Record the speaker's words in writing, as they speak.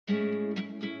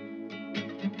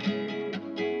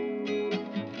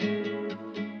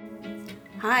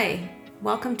Hi,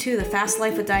 welcome to the Fast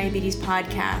Life with Diabetes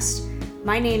podcast.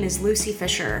 My name is Lucy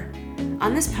Fisher.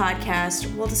 On this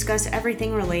podcast, we'll discuss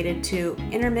everything related to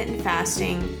intermittent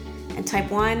fasting and type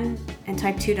 1 and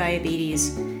type 2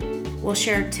 diabetes. We'll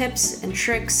share tips and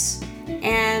tricks,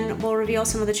 and we'll reveal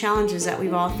some of the challenges that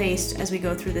we've all faced as we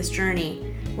go through this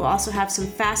journey. We'll also have some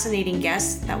fascinating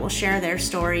guests that will share their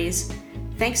stories.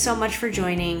 Thanks so much for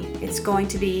joining. It's going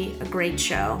to be a great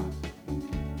show.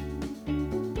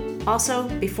 Also,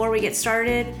 before we get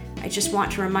started, I just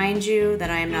want to remind you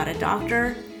that I am not a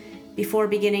doctor. Before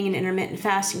beginning an intermittent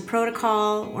fasting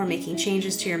protocol or making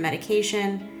changes to your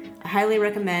medication, I highly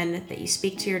recommend that you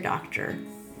speak to your doctor.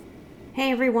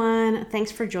 Hey everyone,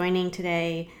 thanks for joining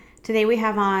today. Today we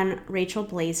have on Rachel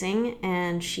Blaising,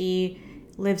 and she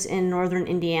lives in northern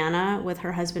Indiana with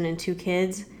her husband and 2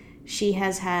 kids. She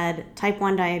has had type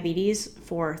 1 diabetes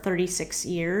for 36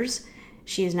 years.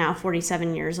 She is now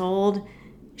 47 years old.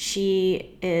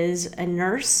 She is a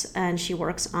nurse and she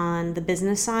works on the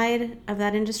business side of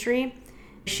that industry.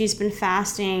 She's been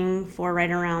fasting for right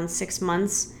around 6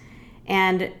 months.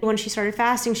 And when she started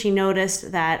fasting, she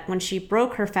noticed that when she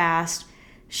broke her fast,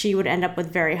 she would end up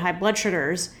with very high blood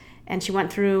sugars. And she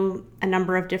went through a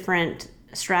number of different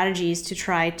strategies to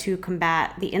try to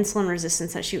combat the insulin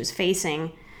resistance that she was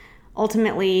facing.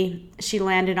 Ultimately, she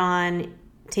landed on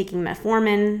taking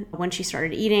metformin when she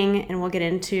started eating, and we'll get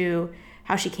into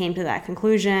how she came to that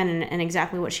conclusion and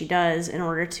exactly what she does in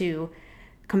order to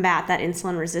combat that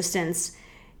insulin resistance.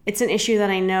 It's an issue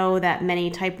that I know that many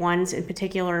type 1s in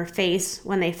particular face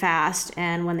when they fast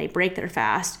and when they break their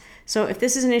fast. So if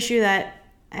this is an issue that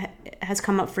has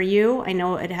come up for you, I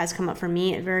know it has come up for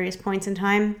me at various points in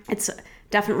time. It's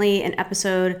definitely an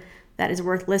episode that is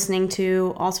worth listening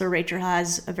to. Also, Rachel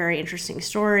has a very interesting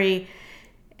story,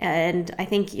 and I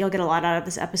think you'll get a lot out of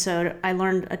this episode. I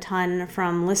learned a ton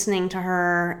from listening to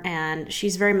her, and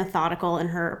she's very methodical in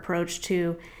her approach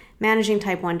to managing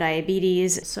type 1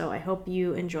 diabetes, so I hope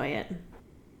you enjoy it.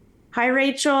 Hi,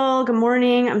 Rachel. Good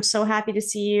morning. I'm so happy to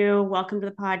see you. Welcome to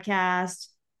the podcast.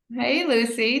 Hey,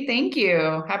 Lucy. Thank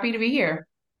you. Happy to be here.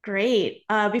 Great.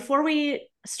 Before we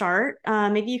start,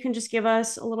 maybe you can just give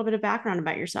us a little bit of background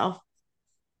about yourself.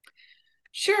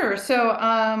 Sure.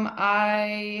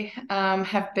 I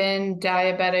have been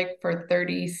diabetic for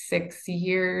 36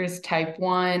 years, type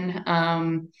 1.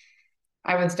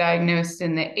 I was diagnosed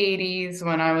in the 80s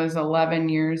when I was 11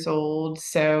 years old.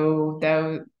 So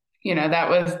that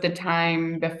was the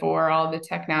time before all the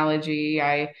technology.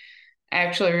 I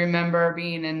actually remember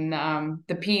being in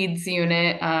the peds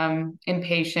unit,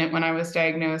 inpatient when I was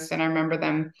diagnosed. And I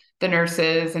remember the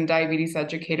nurses and diabetes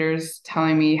educators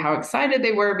telling me how excited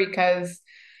they were because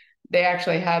they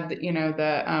actually had, the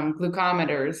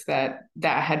glucometers that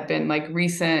had been like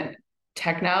recent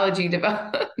technology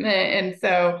development. And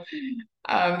so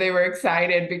they were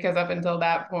excited because up until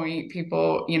that point,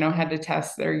 people, had to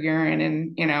test their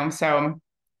urine so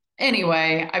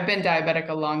anyway, I've been diabetic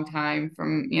a long time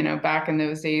from, back in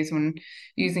those days when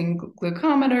using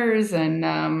glucometers and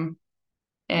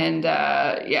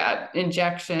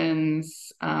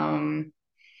injections.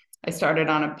 I started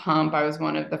on a pump. I was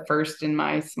one of the first in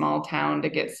my small town to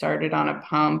get started on a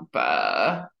pump.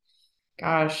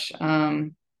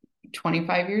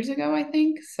 25 years ago, I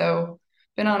think. So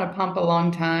been on a pump a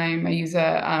long time. I use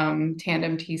a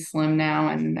Tandem T Slim now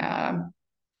and a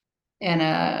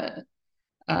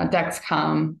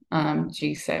Dexcom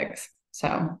G6.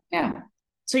 So yeah.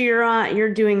 So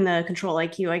you're doing the Control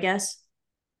IQ, I guess?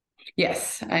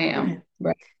 Yes, I am. Okay.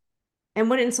 Right.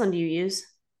 And what insulin do you use?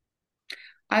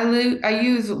 I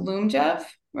use Lyumjev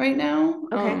right now.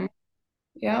 Okay.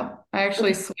 Yeah, I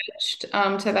actually Okay. switched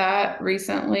to that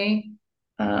recently.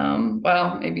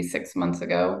 Well, maybe 6 months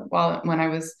ago. When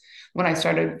I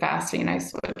started fasting, I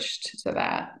switched to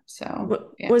that.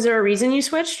 So yeah. Was there a reason you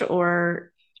switched,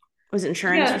 or was it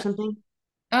insurance or Yeah. something?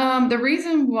 The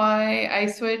reason why I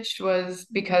switched was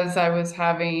because I was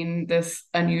having this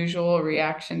unusual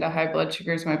reaction to high blood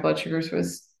sugars. My blood sugars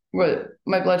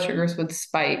would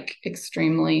spike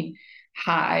extremely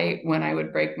high when I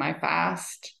would break my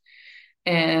fast.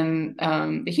 And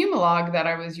the Humalog that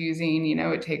I was using,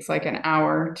 it takes like an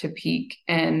hour to peak.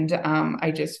 And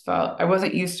I just felt I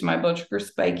wasn't used to my blood sugar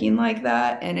spiking like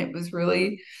that. And it was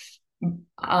really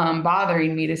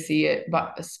bothering me to see it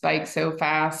spike so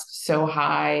fast, so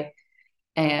high,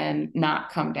 and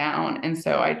not come down. And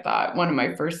so I thought one of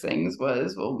my first things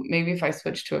was, well, maybe if I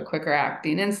switched to a quicker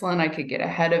acting insulin, I could get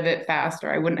ahead of it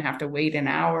faster. I wouldn't have to wait an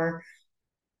hour.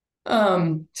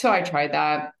 So I tried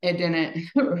that. It didn't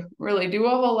really do a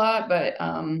whole lot, but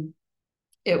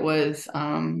it was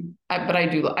but I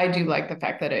do like the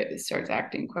fact that it starts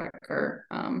acting quicker.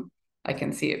 I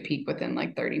can see it peak within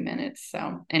like 30 minutes.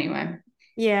 So anyway, I,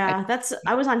 Yeah,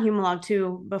 I was on Humalog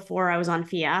too before I was on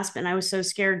Fiasp, and I was so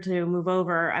scared to move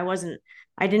over.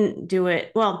 I didn't do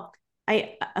it. Well,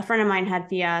 a friend of mine had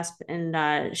Fiasp,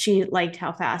 and she liked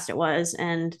how fast it was.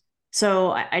 And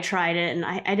so I tried it, and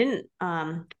I didn't,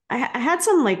 I had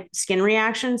some like skin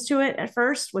reactions to it at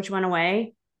first, which went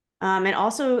away. And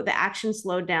also the action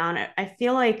slowed down. I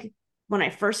feel like when I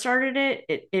first started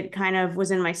it kind of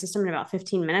was in my system in about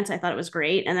 15 minutes. I thought it was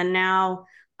great. And then now,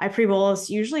 I pre-bolus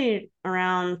usually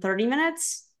around 30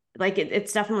 minutes. Like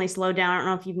it's definitely slowed down. I don't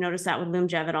know if you've noticed that with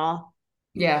Lyumjev at all.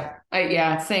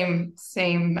 yeah, same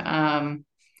thing. I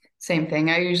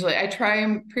try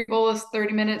and pre-bolus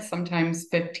 30 minutes, sometimes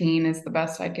 15 is the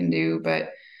best I can do, but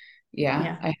yeah,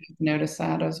 Yeah. I have noticed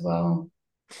that as well.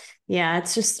 Yeah.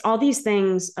 It's just all these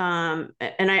things. And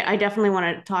I definitely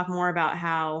want to talk more about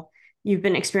how you've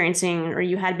been experiencing or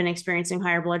you had been experiencing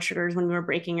higher blood sugars when you were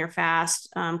breaking your fast.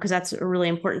 Because that's a really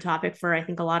important topic for, I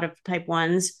think, a lot of type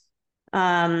ones.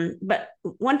 But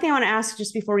one thing I want to ask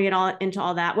just before we get all into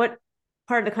all that, what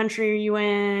part of the country are you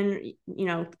in? You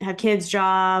know, have kids,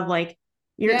 job, like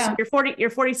Yeah. you're 40, you're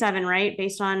 47, right?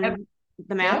 Based Yep. on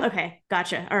the math. Yep. Okay,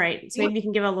 gotcha. All right. So maybe you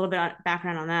can give a little bit of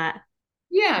background on that.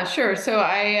 Yeah, sure. So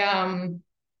I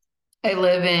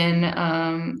live in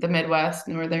the Midwest,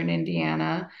 northern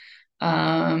Indiana.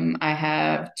 I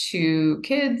have two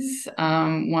kids.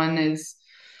 One is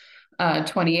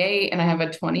 28, and I have a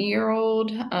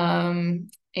 20-year-old,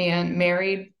 and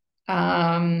married.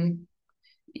 Um,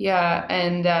 yeah,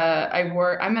 and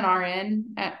I'm an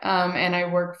RN, and I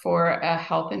work for a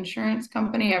health insurance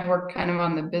company. I've worked kind of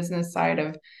on the business side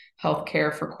of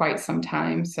healthcare for quite some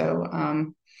time. So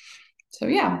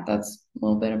yeah, that's a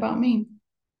little bit about me.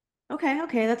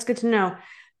 Okay, that's good to know.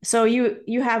 So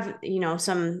you have, you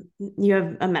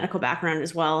have a medical background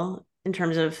as well in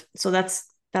terms of, so that's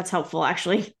helpful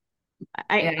actually.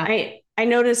 Yeah. I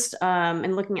noticed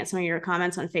in looking at some of your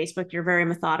comments on Facebook, you're very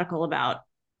methodical about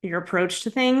your approach to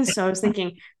things. So I was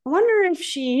thinking, I wonder if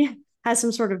she has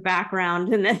some sort of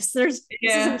background in this. This isn't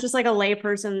Yeah. just like a lay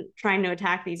person trying to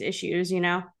attack these issues, you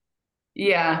know?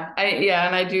 Yeah,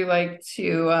 and I do like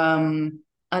to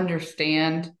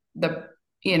understand the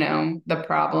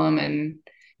problem, and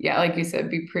yeah, like you said,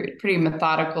 be pretty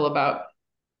methodical about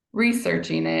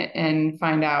researching it and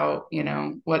find out,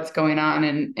 what's going on,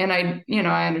 and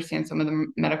I understand some of the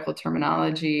medical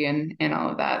terminology and all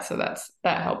of that, so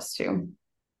that helps too.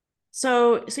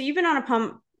 So you've been on a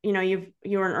pump, you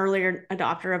were an earlier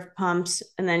adopter of pumps,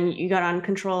 and then you got on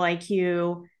Control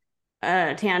IQ,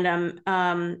 Tandem.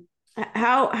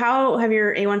 How have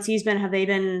your A1Cs been? Have they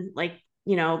been like,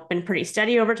 been pretty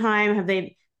steady over time? Have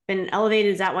they been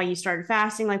elevated? Is that why you started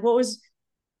fasting? Like what was,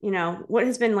 what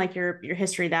has been like your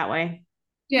history that way?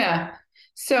 Yeah.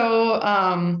 So,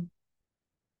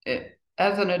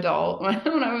 as an adult,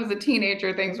 when I was a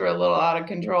teenager, things were a little out of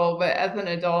control, but as an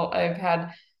adult, I've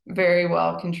had very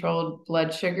well controlled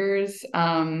blood sugars.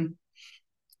 I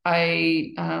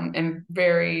am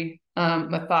very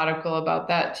methodical about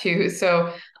that too.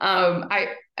 So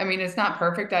I mean, it's not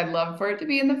perfect. I'd love for it to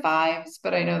be in the fives,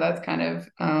 but I know that's kind of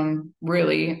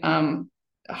really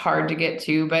hard to get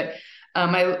to. But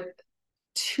I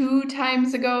 2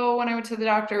 times ago when I went to the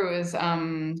doctor, it was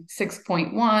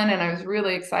 6.1, and I was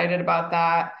really excited about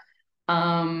that.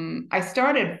 I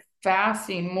started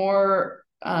fasting more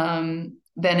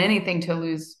than anything to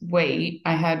lose weight.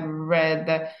 I had read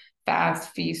the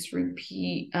Fast, Feast,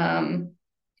 Repeat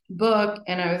book,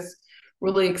 and I was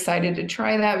really excited to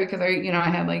try that because I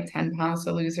had like 10 pounds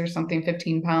to lose or something,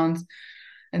 15 pounds,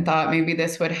 and thought maybe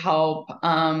this would help.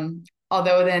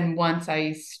 Although then once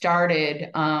I started,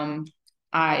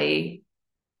 I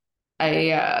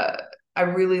I I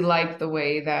really liked the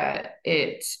way that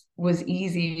it was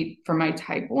easy for my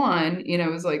type 1.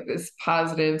 It was like this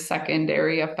positive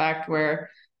secondary effect where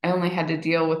I only had to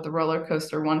deal with the roller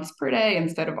coaster once per day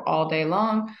instead of all day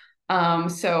long.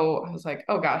 So I was like,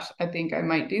 oh gosh, I think I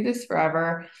might do this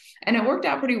forever. And it worked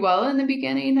out pretty well in the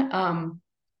beginning.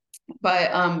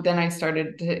 But then I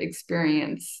started to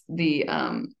experience the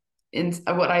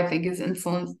what I think is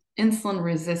insulin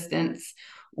resistance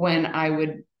when I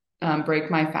would break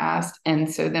my fast,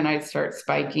 and so then I'd start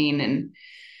spiking. And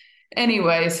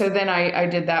anyway, so then I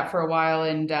did that for a while,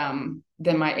 and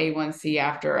then my A1C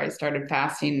after I started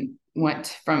fasting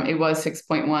went from, it was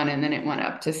 6.1, and then it went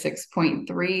up to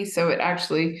 6.3. So it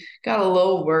actually got a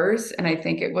little worse, and I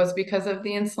think it was because of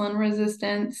the insulin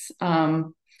resistance.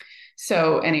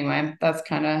 So anyway, that's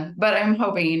kind of, but I'm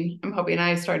hoping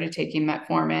I started taking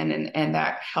metformin, and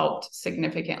that helped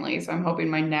significantly. So I'm hoping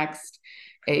my next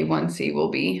A1C will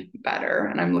be better,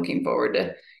 and I'm looking forward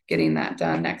to getting that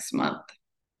done next month.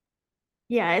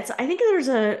 Yeah, I think there's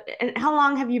and how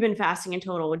long have you been fasting in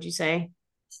total, would you say?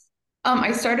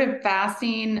 I started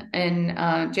fasting in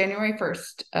January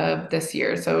 1st of this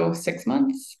year, so 6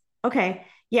 months. Okay.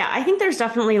 Yeah, I think there's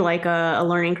definitely like a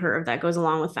learning curve that goes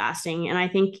along with fasting. And I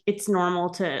think it's normal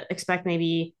to expect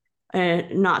maybe a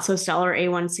not so stellar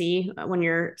A1C when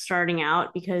you're starting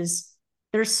out because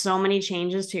there's so many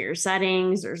changes to your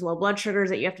settings. There's low blood sugars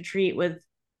that you have to treat with,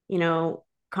 you know,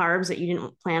 carbs that you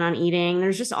didn't plan on eating.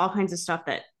 There's just all kinds of stuff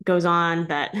that goes on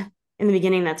that in the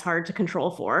beginning that's hard to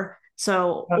control for.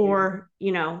 So, Oh, yeah. or,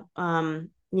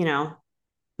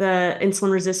 the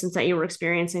insulin resistance that you were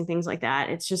experiencing, things like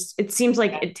that. It's just, it seems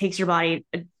like it takes your body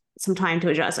some time to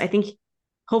adjust. I think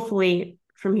hopefully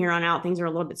from here on out, things are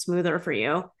a little bit smoother for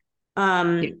you. Yeah.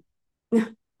 Um,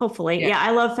 hopefully. Yeah. Yeah,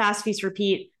 I love fast, feast,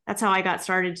 repeat. That's how I got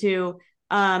started too.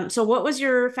 So what was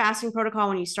your fasting protocol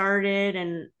when you started?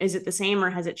 And is it the same or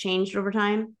has it changed over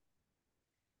time?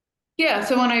 Yeah,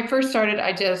 so when I first started,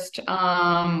 I just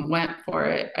went for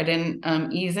it. I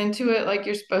didn't ease into it like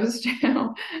you're supposed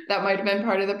to. That might have been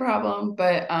part of the problem,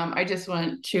 but I just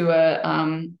went to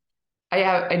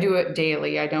I do it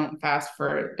daily. I don't fast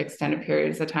for extended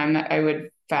periods of time. I would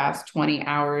fast 20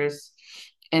 hours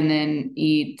and then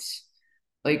eat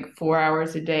like 4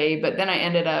 hours a day. But then I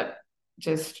ended up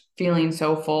just feeling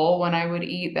so full when I would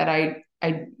eat that I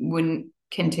wouldn't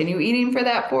continue eating for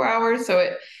that 4 hours. So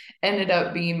it ended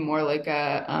up being more like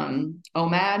a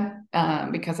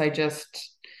OMAD because I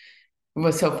just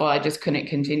was so full I just couldn't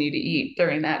continue to eat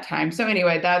during that time. So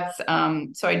anyway, that's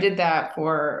so I did that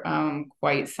for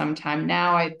quite some time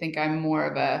now. I think I'm more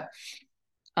of a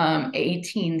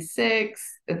 18-6.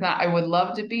 It's not I would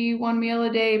love to be one meal a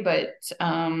day, but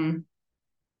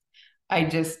I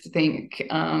just think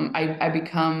I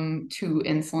become too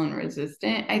insulin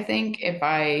resistant, I think, if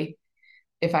I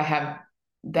have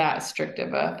that strict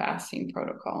of a fasting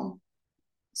protocol.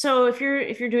 So if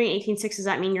you're doing 18-6, does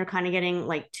that mean you're kind of getting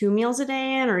like 2 meals a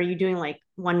day in, or are you doing like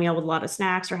one meal with a lot of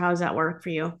snacks, or how does that work for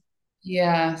you?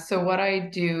 Yeah, so what I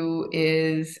do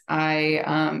is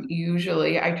I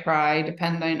usually I try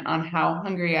depending on how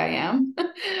hungry I am.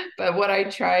 But what I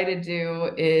try to do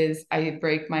is I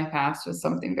break my fast with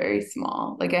something very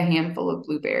small, like a handful of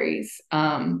blueberries,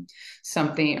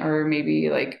 something or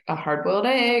maybe like a hard-boiled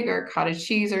egg or cottage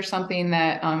cheese or something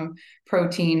that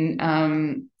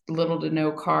protein little to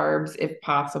no carbs if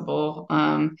possible.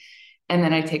 And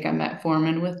then I take a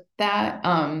metformin with that.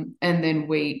 And then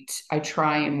wait. I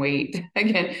try and wait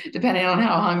again, depending on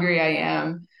how hungry I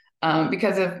am.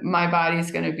 Because if my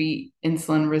body's going to be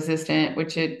insulin resistant,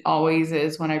 which it always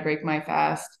is when I break my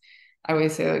fast, I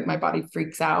always say like my body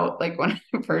freaks out like when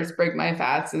I first break my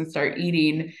fast and start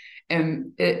eating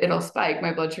and it'll spike,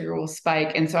 my blood sugar will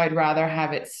spike. And so I'd rather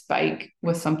have it spike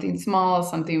with something small,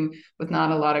 something with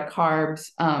not a lot of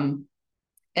carbs. And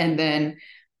then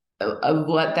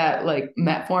let that like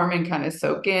metformin kind of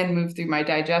soak in, move through my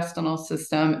digestional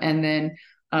system, and then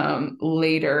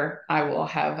later I will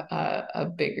have a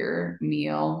bigger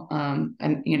meal, and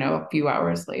a few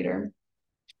hours later.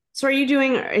 So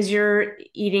is your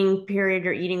eating period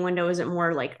or eating window, is it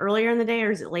more like earlier in the day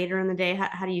or is it later in the day?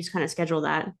 How do you kind of schedule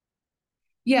that?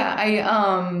 Yeah, I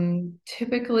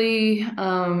typically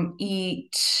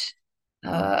eat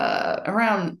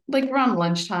around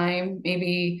lunchtime,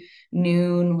 maybe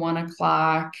noon, 1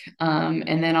 o'clock,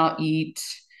 and then I'll eat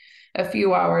a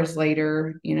few hours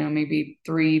later, maybe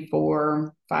 3,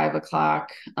 4, 5 o'clock.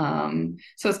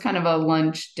 So it's kind of a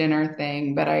lunch dinner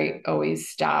thing, but I always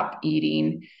stop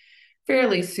eating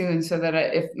fairly soon so that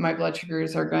if my blood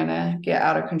sugars are going to get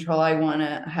out of control, I want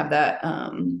to have that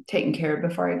taken care of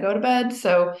before I go to bed.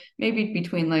 So maybe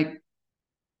between like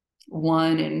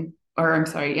or I'm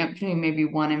sorry, yeah, between maybe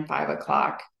 1 and 5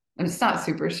 o'clock. And it's not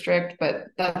super strict, but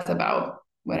that's about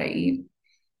what I eat.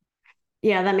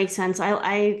 Yeah, that makes sense.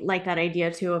 I like that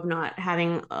idea too of not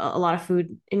having a lot of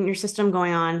food in your system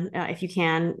going on. If you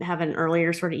can have an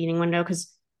earlier sort of eating window,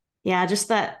 because yeah, just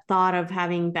that thought of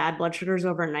having bad blood sugars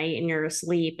overnight and you're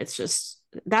asleep, it's just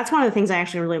that's one of the things I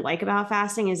actually really like about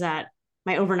fasting is that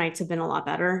my overnights have been a lot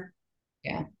better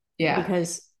Yeah. Yeah.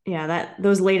 because yeah, that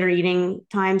those later eating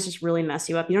times just really mess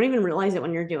you up. You don't even realize it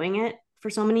when you're doing it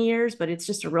for so many years, but it's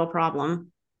just a real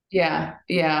problem. Yeah,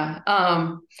 yeah.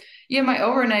 Yeah, my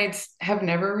overnights have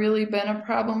never really been a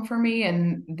problem for me,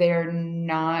 and they're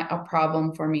not a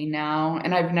problem for me now.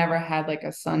 And I've never had like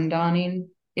a sun dawning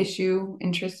issue,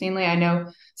 interestingly. I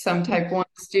know some type ones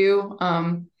do.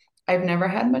 I've never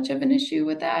had much of an issue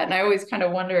with that. And I always kind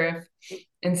of wonder if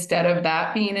instead of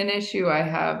that being an issue, I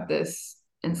have this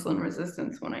insulin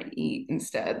resistance when I eat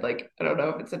instead. Like, I don't know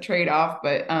if it's a trade-off,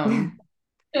 but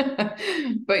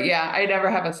But yeah, I never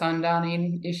have a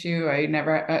sundowning issue. I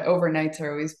never, overnights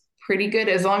are always pretty good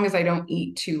as long as I don't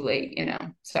eat too late, you know.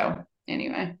 So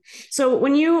anyway. So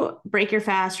when you break your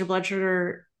fast, your blood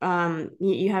sugar,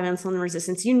 you have insulin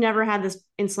resistance. You never had this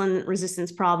insulin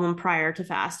resistance problem prior to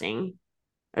fasting,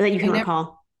 or that you I can never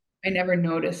recall. I never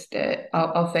noticed it.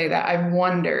 I'll say that. I've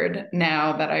wondered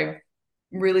now that I've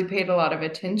really paid a lot of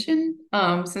attention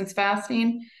since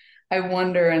fasting. I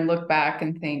wonder and look back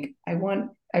and think, I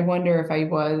wonder if I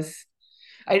was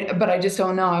but I just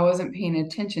don't know. I wasn't paying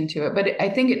attention to it. But I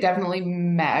think it definitely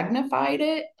magnified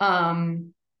it.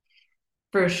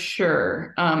 For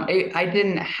sure. I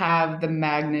didn't have the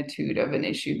magnitude of an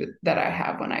issue that I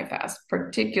have when I fast,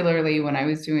 particularly when I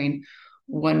was doing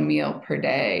one meal per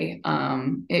day.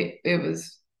 It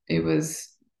was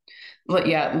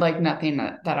yeah, like nothing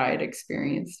that I had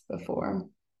experienced before.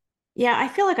 Yeah, I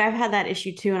feel like I've had that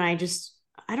issue too, and I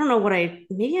don't know what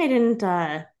maybe I didn't,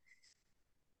 I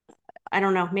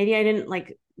don't know, maybe I didn't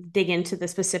like dig into the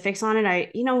specifics on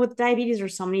it. With diabetes,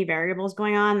 there's so many variables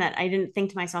going on that I didn't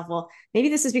think to myself, well, maybe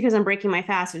this is because I'm breaking my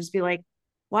fast. I'd just be like,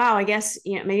 wow, I guess,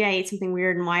 maybe I ate something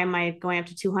weird and why am I going up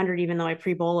to 200 even though I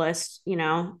pre-bolused,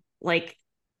 like,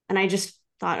 and I just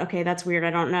thought, okay, that's weird. I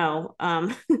don't know.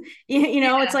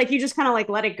 It's like you just kind of like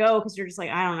let it go because you're just like,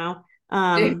 I don't know.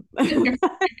 Yeah. Um,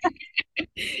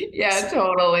 Yeah,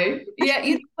 totally.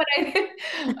 Yeah, but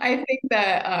I think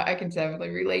that I can definitely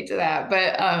relate to that.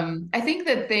 But I think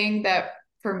the thing that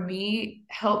for me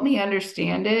helped me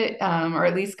understand it, or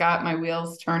at least got my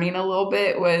wheels turning a little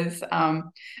bit, was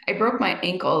I broke my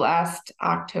ankle last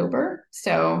October.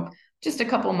 So just a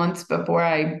couple months before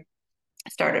I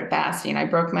started fasting, I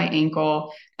broke my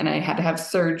ankle and I had to have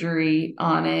surgery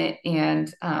on it.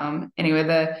 And anyway,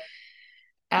 the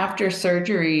after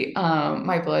surgery,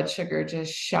 my blood sugar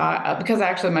just shot up because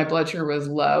actually my blood sugar was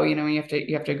low. You know, you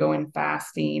have to go in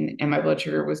fasting, and my blood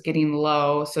sugar was getting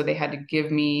low, so they had to give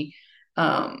me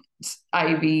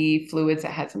IV fluids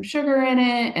that had some sugar in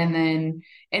it. And then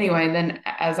anyway, then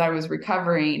as I was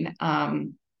recovering,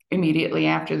 immediately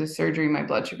after the surgery, my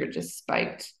blood sugar just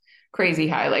spiked crazy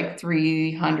high, like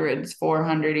 300s,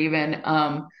 400 even.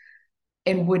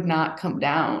 And would not come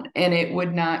down. And it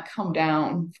would not come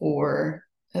down for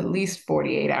at least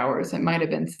 48 hours. It might have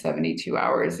been 72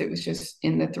 hours. It was just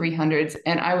in the 300s.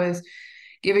 And I was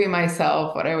giving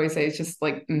myself what I always say is just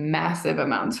like massive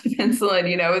amounts of insulin.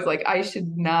 It's like I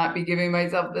should not be giving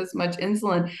myself this much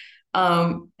insulin.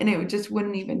 And it just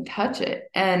wouldn't even touch it.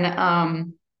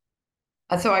 And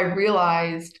so I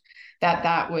realized that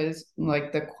that was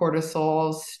like the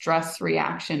cortisol stress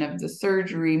reaction of the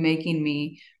surgery making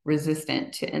me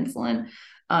resistant to insulin.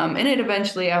 And it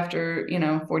eventually, after,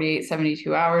 48,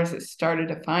 72 hours, it started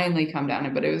to finally come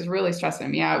down. But it was really stressing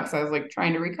me out because I was like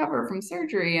trying to recover from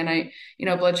surgery. And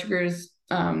blood sugar's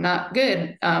not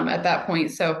good at that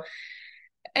point. So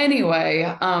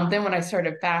anyway, then when I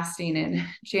started fasting in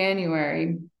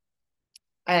January,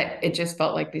 it just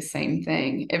felt like the same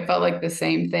thing. It felt like the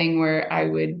same thing where I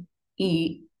would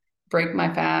eat, break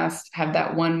my fast, have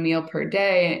that one meal per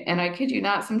day. And I kid you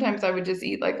not, sometimes I would just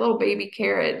eat like little baby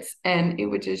carrots and it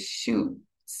would just shoot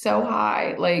so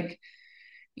high, like,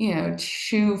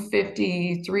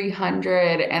 250,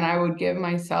 300. And I would give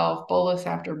myself bolus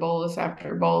after bolus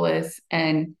after bolus.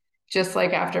 And just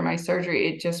like after my surgery,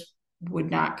 it just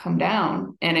would not come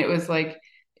down. And it was like,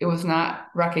 it was not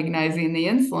recognizing the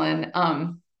insulin.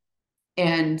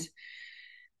 And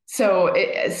so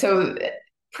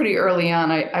pretty early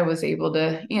on, I was able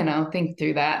to, think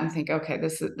through that and think, okay,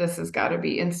 this has got to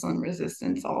be insulin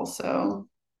resistance also.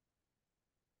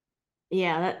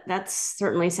 Yeah, that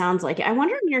certainly sounds like it. I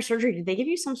wonder in your surgery, did they give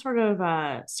you some sort of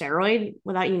steroid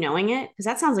without you knowing it? Because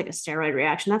that sounds like a steroid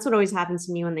reaction. That's what always happens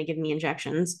to me when they give me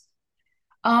injections.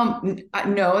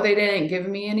 No, they didn't give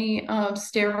me any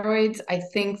steroids. I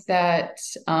think that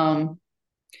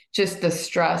just the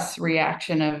stress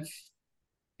reaction of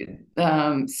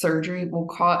surgery will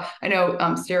cause, I know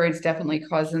steroids definitely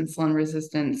cause insulin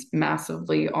resistance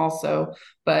massively also,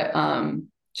 but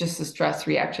just the stress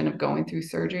reaction of going through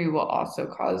surgery will also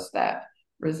cause that Yeah.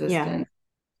 resistance.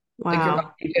 Like your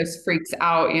Wow. body just freaks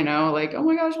out, like, oh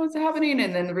my gosh, what's happening?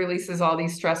 And then releases all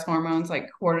these stress hormones like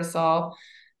cortisol,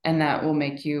 and that will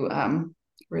make you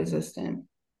resistant.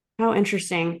 How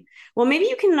interesting. Well, maybe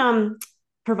you can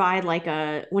provide like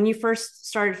when you first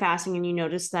started fasting and you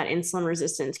noticed that insulin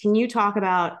resistance, can you talk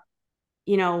about,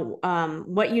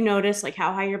 what you noticed, like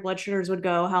how high your blood sugars would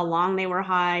go, how long they were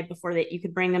high before that you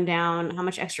could bring them down, how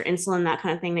much extra insulin, that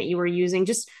kind of thing that you were using,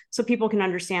 just so people can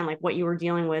understand like what you were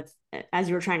dealing with as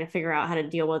you were trying to figure out how to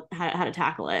deal with how to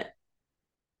tackle it.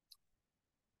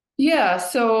 Yeah,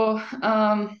 so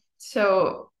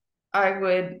So I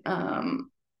would,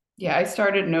 yeah, I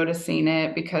started noticing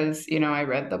it because, I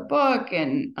read the book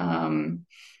and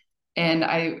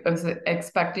I was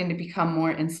expecting to become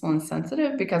more insulin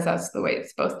sensitive because that's the way it's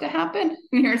supposed to happen.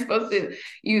 You're supposed to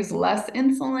use less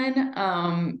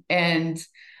insulin. And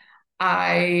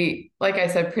like I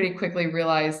said, pretty quickly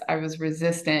realized I was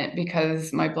resistant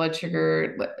because my blood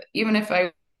sugar, even if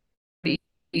I would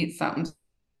eat something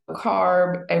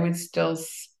carb, I would still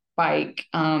spike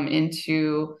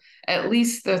into at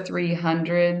least the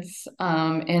 300s,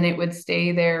 and it would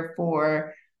stay there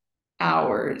for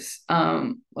hours,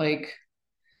 like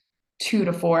 2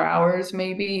 to 4 hours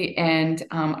maybe. And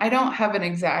I don't have an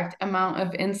exact amount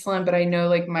of insulin, but I know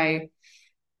like my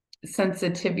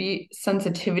sensitivity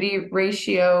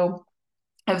ratio,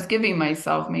 I was giving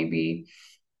myself maybe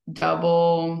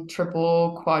double,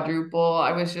 triple, quadruple.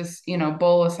 I was just,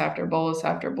 bolus after bolus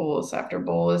after bolus after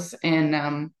bolus. And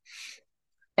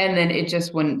then it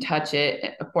just wouldn't touch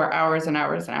it for hours and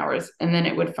hours and hours. And then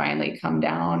it would finally come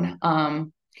down.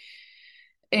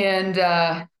 And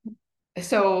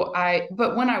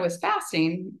but when I was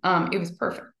fasting, it was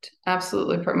perfect.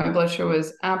 Absolutely perfect. My blood sugar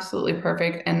was absolutely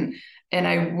perfect. And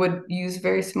I would use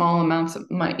very small amounts of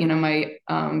my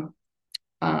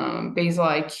basal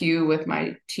IQ with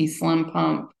my T Slim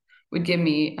pump would give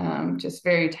me just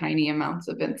very tiny amounts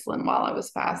of insulin while I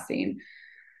was fasting.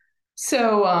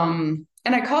 So,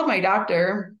 and I called my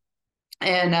doctor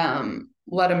and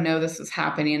let him know this was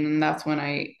happening. And that's when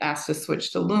I asked to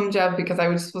switch to Lyumjev because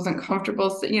I just wasn't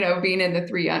comfortable, being in the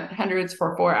 300s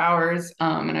for 4 hours.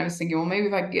 And I was thinking, well, maybe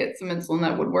if I could get some insulin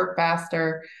that would work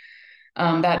faster.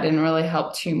 That didn't really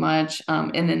help too much.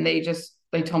 And then they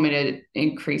told me to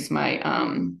increase my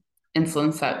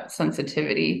insulin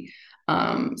sensitivity.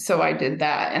 So I did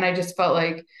that. And I just felt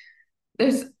like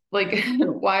there's like,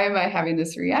 why am I having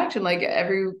this reaction? Like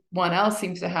everyone else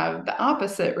seems to have the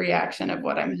opposite reaction of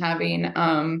what I'm having.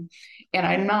 And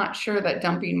I'm not sure that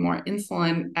dumping more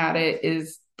insulin at it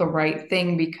is the right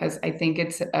thing because I think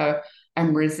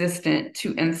I'm resistant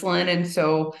to insulin. And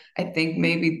so I think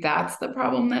maybe that's the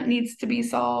problem that needs to be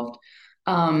solved.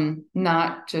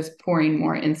 Not just pouring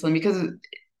more insulin because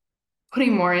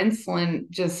putting more insulin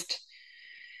just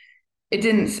it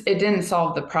didn't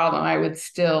solve the problem. I would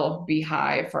still be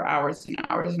high for hours and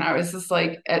hours and hours. It's just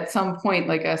like at some point,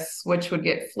 like a switch would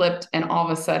get flipped and all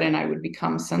of a sudden I would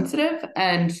become sensitive.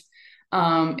 And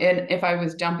if I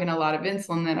was dumping a lot of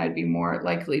insulin, then I'd be more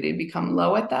likely to become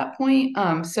low at that point.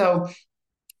 So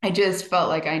I just felt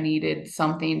like I needed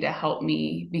something to help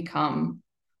me become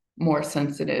more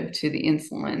sensitive to the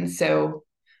insulin. So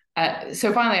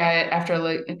finally, after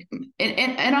like,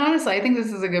 and honestly, I think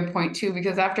this is a good point too,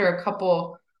 because after a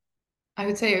couple, I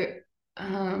would say,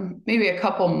 maybe a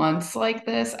couple months like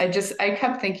this, I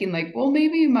kept thinking like, well,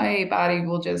 maybe my body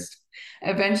will just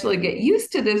eventually get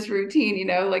used to this routine,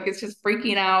 like it's just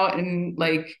freaking out and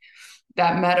like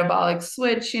that metabolic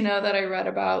switch, that I read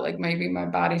about, like maybe my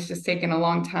body's just taking a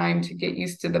long time to get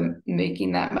used to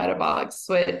making that metabolic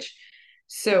switch.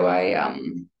 So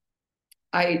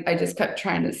I just kept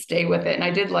trying to stay with it. And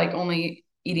I did like only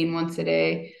eating once a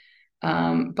day.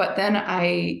 But then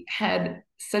I had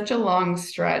such a long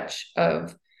stretch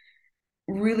of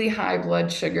really high blood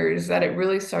sugars that it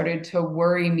really started to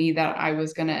worry me that I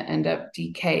was going to end up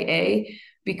DKA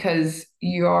because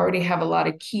you already have a lot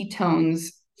of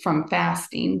ketones from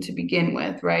fasting to begin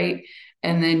with, right?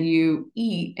 And then you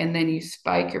eat and then you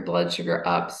spike your blood sugar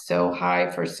up so high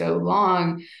for so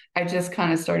long. I just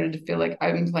kind of started to feel like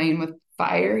I've been playing with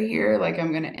fire here. Like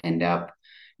I'm going to end up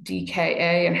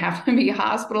DKA and have to be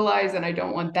hospitalized, and I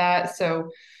don't want that. So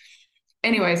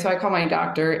anyway, so I called my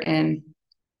doctor and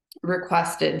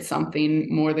requested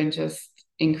something more than just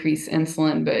increase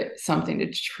insulin, but something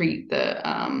to treat the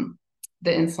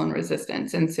insulin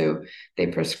resistance. And so they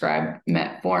prescribed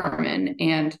metformin,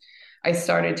 and I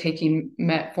started taking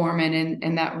metformin,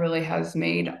 and that really has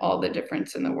made all the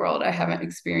difference in the world. I haven't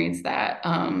experienced that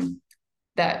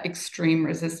extreme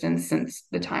resistance since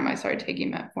the time I started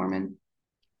taking metformin.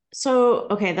 So,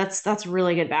 okay, that's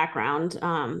really good background.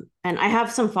 And I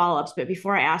have some follow-ups, but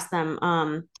before I ask them,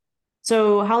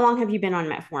 so how long have you been on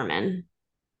metformin?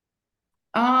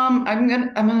 I'm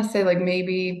gonna say like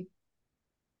maybe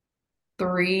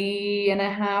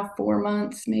 3.5, 4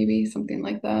 months, maybe something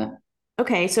like that.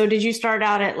 Okay, so did you start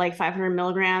out at like 500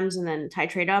 milligrams and then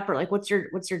titrate up, or like what's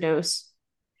your dose?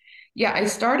 Yeah, I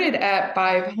started at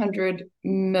 500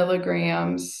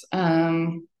 milligrams,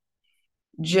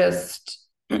 just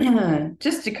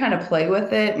just to kind of play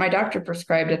with it. My doctor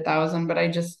prescribed 1,000, but I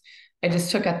just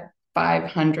took a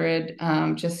 500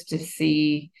 just to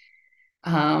see.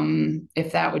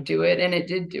 if that would do it. And it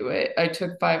did do it. I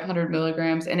took 500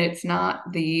 milligrams, and it's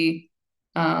not the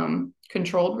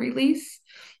controlled release.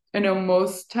 I know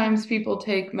most times people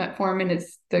take metformin,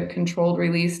 it's the controlled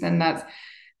release, and that's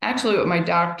actually what my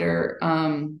doctor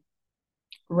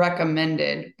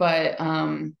recommended. But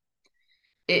when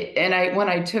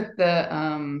I took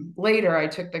the later, I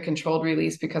took the controlled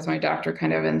release because my doctor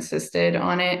kind of insisted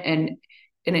on it, and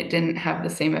it didn't have the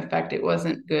same effect. It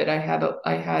wasn't good. I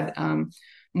had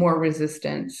more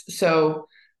resistance. So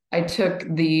I took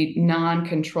the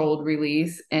non-controlled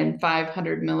release and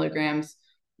 500 milligrams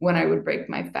when I would break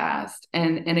my fast.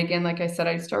 And again, like I said,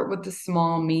 I'd start with the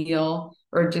small meal,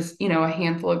 or just, a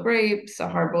handful of grapes, a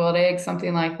hard-boiled egg,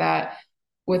 something like that,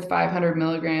 with 500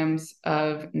 milligrams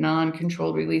of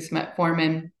non-controlled release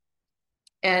metformin.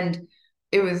 And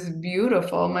it was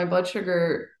beautiful. My blood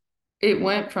sugar, it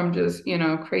went from just,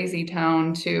 crazy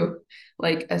town to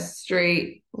like a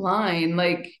straight line.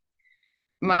 Like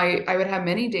I would have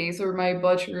many days where my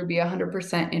blood sugar would be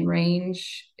 100% in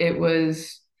range.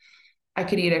 I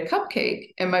could eat a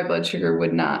cupcake and my blood sugar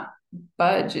would not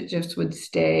budge. It just would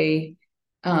stay.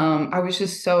 I was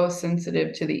just so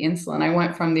sensitive to the insulin. I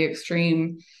went from the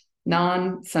extreme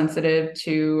non-sensitive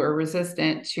to, or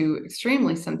resistant to,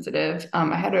 extremely sensitive.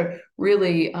 I had a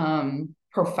really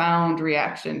profound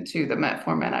reaction to the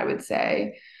metformin, I would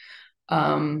say.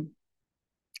 And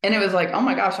it was like, oh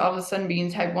my gosh, all of a sudden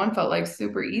being type 1 felt like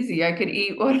super easy. I could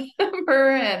eat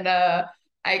whatever, and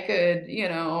I could,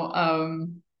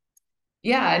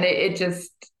 yeah, and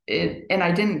and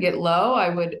I didn't get low. I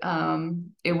would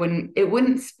it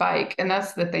wouldn't spike. And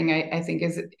that's the thing I think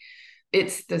is,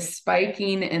 it's the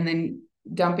spiking and then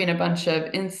dumping a bunch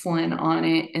of insulin on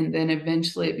it, and then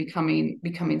eventually it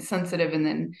becoming sensitive, and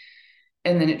then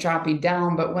it dropping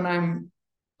down. But when I'm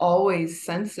always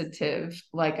sensitive,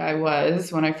 like I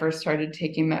was when I first started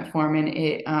taking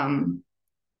metformin,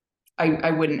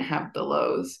 I wouldn't have the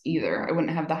lows either. I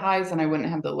wouldn't have the highs and I wouldn't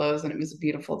have the lows, and it was a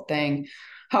beautiful thing.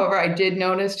 However, I did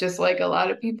notice, just like a lot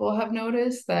of people have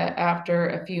noticed, that after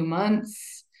a few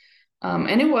months,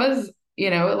 and it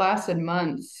lasted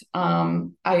months.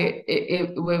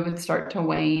 It would start to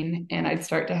wane, and I'd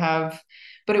start to have,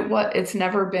 but it's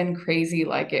never been crazy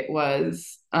like it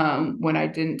was when I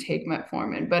didn't take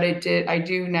metformin. But I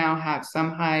do now have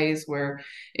some highs where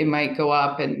it might go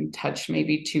up and touch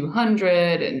maybe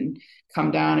 200 and come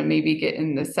down and maybe get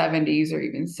in the 70s or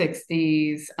even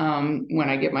 60s when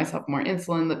I give myself more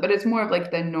insulin. But it's more of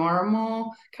like the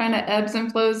normal kind of ebbs and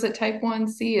flows that type 1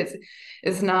 see.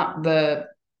 It's not the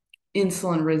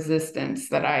insulin resistance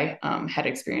that I had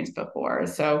experienced before.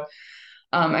 So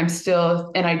I'm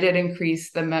still, and I did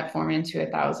increase the metformin to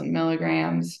 1,000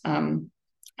 milligrams.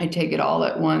 I take it all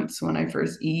at once when I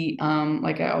first eat,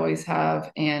 like I always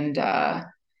have. And yeah,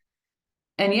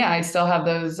 I still have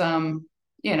those,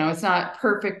 it's not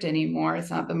perfect anymore.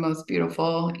 It's not the most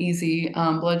beautiful, easy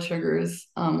blood sugars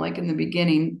like in the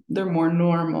beginning. They're more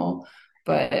normal,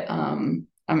 but I'm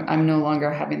no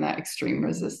longer having that extreme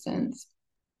resistance.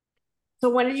 So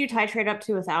when did you titrate up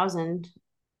to 1,000?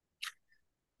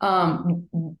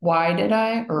 Why did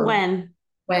I, or When?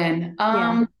 when?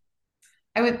 Yeah.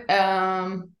 I would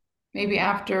maybe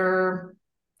after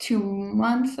 2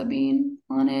 months of being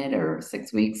on it, or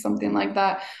 6 weeks, something like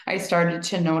that, I started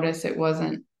to notice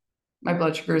my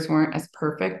blood sugars weren't as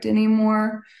perfect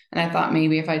anymore. And I thought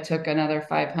maybe if I took another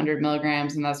 500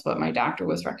 milligrams, and that's what my doctor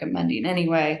was recommending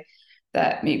anyway,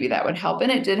 that maybe that would help.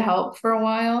 And it did help for a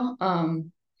while.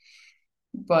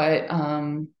 But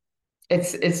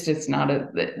it's just not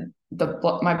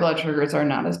my blood sugars are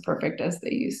not as perfect as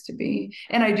they used to be,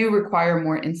 and I do require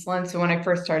more insulin. So when I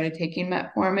first started taking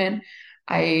metformin,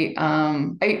 I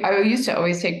used to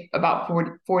always take about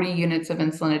 40 units of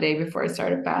insulin a day before I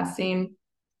started fasting.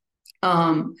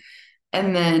 And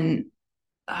then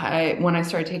when I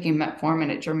started taking metformin,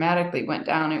 it dramatically went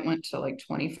down. It went to like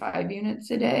 25 units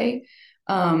a day.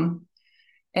 And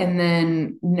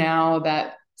then now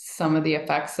that some of the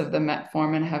effects of the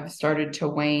metformin have started to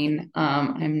wane,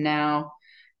 I'm now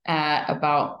at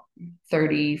about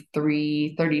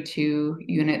 33, 32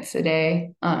 units a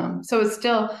day. So it's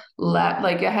still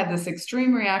like I had this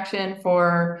extreme reaction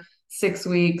for 6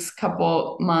 weeks,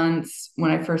 couple months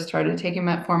when I first started taking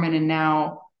metformin, and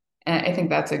now, and I think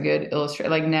that's a good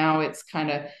illustration. Like now it's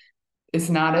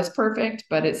not as perfect,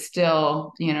 but it's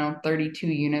still, 32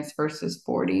 units versus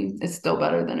 40. It's still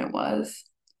better than it was.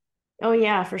 Oh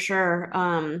yeah, for sure.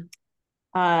 And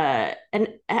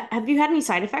have you had any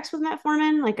side effects with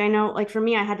metformin? Like I know, like for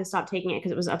me, I had to stop taking it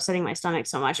because it was upsetting my stomach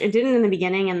so much. It didn't in the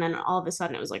beginning, and then all of a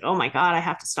sudden it was like, oh my God, I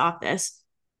have to stop this.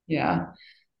 Yeah.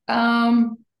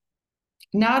 Um,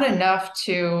 not enough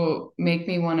to make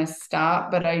me want to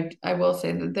stop, but I will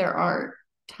say that there are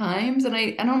times, and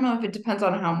I don't know if it depends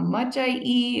on how much I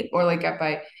eat or like if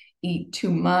I eat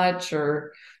too much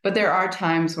or, but there are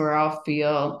times where I'll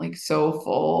feel like so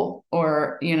full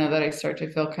or, that I start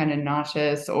to feel kind of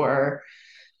nauseous or,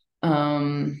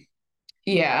 um,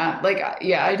 yeah,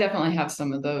 yeah, I definitely have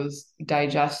some of those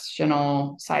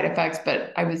digestional side effects,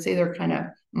 but I would say they're kind of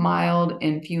mild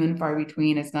and few and far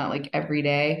between. It's not like every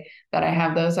day that I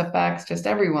have those effects, just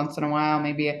every once in a while,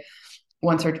 maybe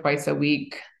once or twice a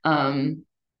week. I'll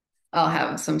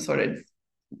have some sort of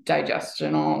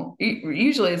digestional.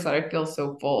 Usually it's that I feel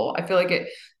so full. I feel like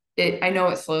I know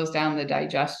it slows down the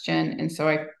digestion, and so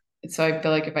I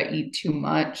feel like if I eat too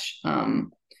much,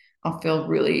 I'll feel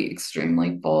really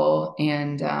extremely full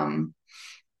and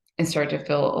start to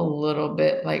feel a little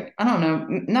bit like, I don't know,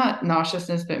 not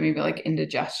nauseousness, but maybe like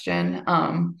indigestion.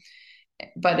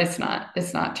 But it's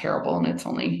not terrible, and it's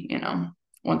only,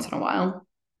 once in a while.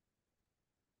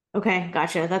 Okay,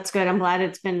 gotcha. That's good. I'm glad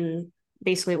it's been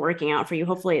basically working out for you.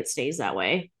 Hopefully it stays that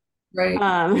way. Right.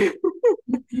 Um,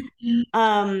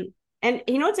 um, and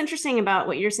what's interesting about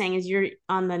what you're saying is you're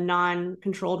on the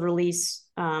non-controlled release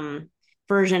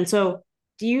version. So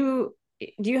do you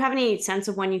have any sense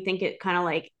of when you think it kind of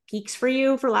like peaks for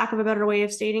you, for lack of a better way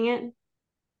of stating it?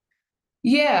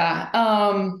 Yeah.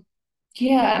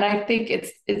 Yeah, and I think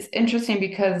it's interesting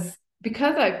because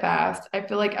I fast, I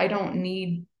feel like I don't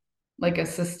need like a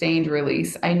sustained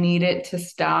release. I need it to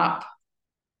stop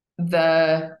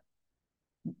the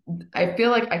I feel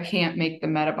like I can't make the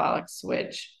metabolic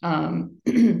switch.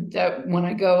 That when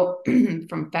I go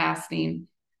from fasting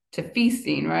to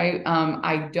feasting, right?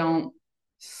 I don't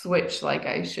switch like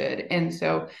I should. And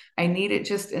so I need it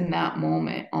just in that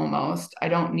moment almost. I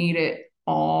don't need it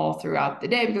all throughout the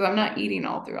day because I'm not eating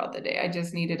all throughout the day. I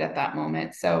just need it at that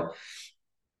moment. So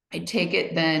I take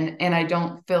it then, and I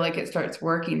don't feel like it starts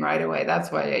working right away.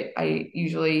 That's why I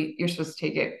usually, you're supposed to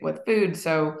take it with food.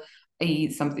 So I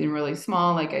eat something really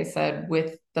small, like I said,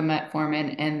 with the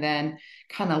metformin, and then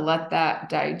kind of let that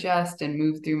digest and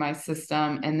move through my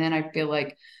system. And then I feel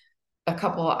like a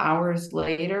couple of hours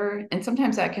later, and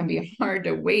sometimes that can be hard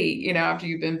to wait, after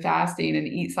you've been fasting and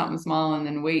eat something small and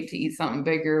then wait to eat something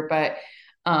bigger.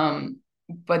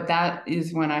 But that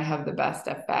is when I have the best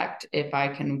effect if I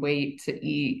can wait to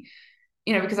eat,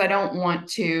 because I don't want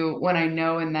to, when I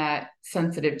know in that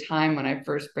sensitive time when I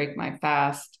first break my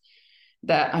fast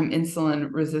that I'm insulin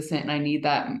resistant and I need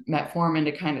that metformin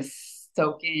to kind of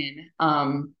soak in.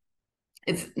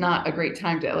 It's not a great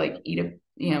time to like eat a,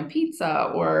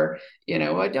 pizza or, a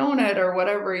donut or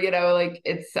whatever, like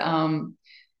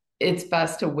it's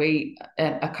best to wait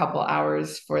a couple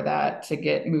hours for that to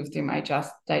get moved through my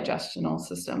digestional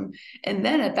system, and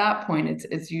then at that point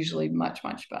it's usually much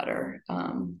better.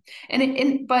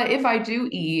 But if I do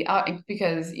eat,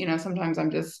 because sometimes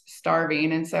I'm just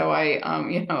starving, and so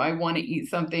I want to eat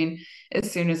something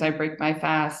as soon as I break my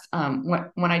fast.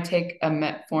 When I take a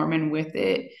metformin with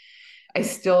it, I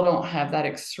still don't have that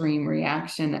extreme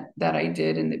reaction that I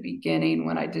did in the beginning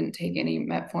when I didn't take any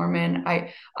metformin.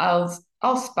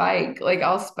 I'll spike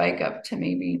up to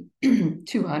maybe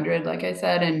 200, like I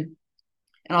said, and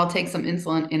I'll take some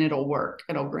insulin and it'll work.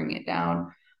 It'll bring it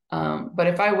down. But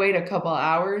if I wait a couple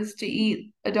hours to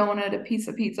eat a donut, a piece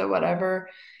of pizza, whatever,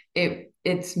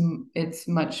 it's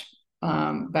much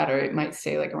better. It might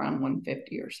stay like around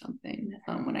 150 or something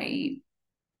when I eat.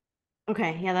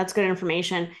 Okay, yeah, that's good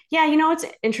information. Yeah, what's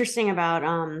interesting about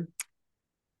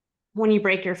when you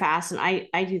break your fast, and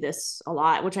I do this a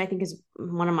lot, which I think is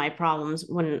one of my problems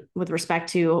when with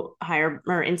respect to higher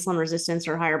or insulin resistance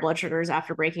or higher blood sugars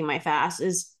after breaking my fast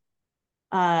is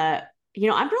I'm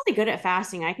really good at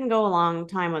fasting. I can go a long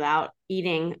time without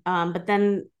eating. But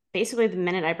then basically the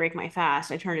minute I break my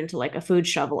fast, I turn into like a food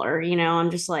shoveler.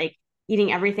 I'm just like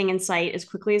eating everything in sight as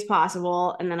quickly as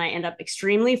possible. And then I end up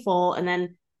extremely full. And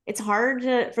then it's hard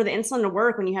for the insulin to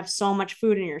work when you have so much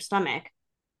food in your stomach.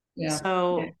 Yeah. Yeah.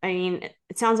 So, I mean,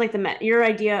 it sounds like your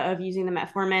idea of using the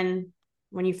metformin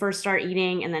when you first start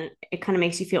eating, and then it kind of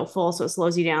makes you feel full, so it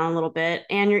slows you down a little bit,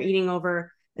 and you're eating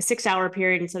over a 6 hour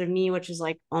period instead of me, which is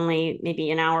like only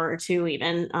maybe an hour or two,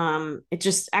 even. It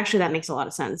just actually that makes a lot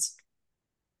of sense.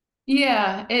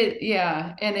 And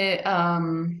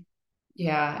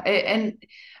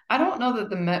I don't know that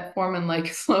the metformin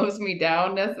like slows me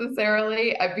down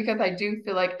necessarily, because I do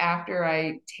feel like after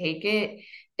I take it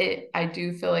I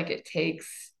do feel like it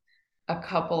takes a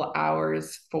couple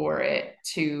hours for it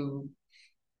to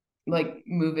like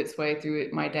move its way through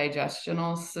my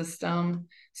digestional system.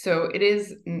 So it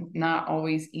is not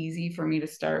always easy for me to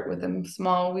start with a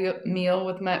small meal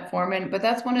with metformin, but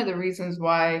that's one of the reasons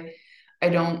why I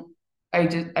don't, I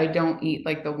don't eat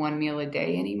like the one meal a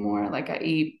day anymore. Like I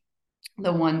eat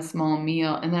the one small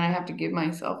meal and then I have to give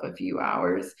myself a few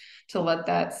hours to let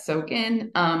that soak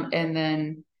in. And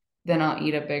then I'll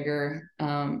eat a bigger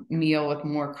meal with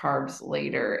more carbs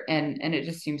later. And it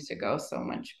just seems to go so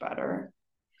much better.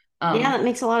 Yeah, Um, that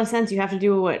makes a lot of sense. You have to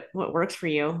do what works for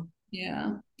you.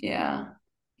 yeah, yeah,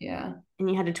 yeah, And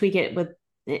you had to tweak it with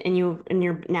and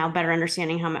you're now better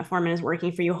understanding how metformin is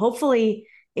working for you. Hopefully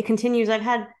it continues. I've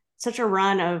had such a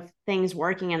run of things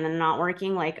working and then not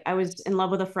working. Like I was in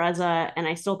love with Afrezza and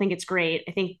I still think it's great.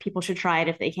 I think people should try it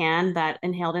if they can. That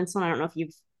inhaled insulin. I don't know if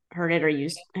you've heard it or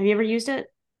used. Have you ever used it?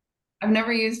 I've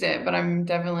never used it, but I'm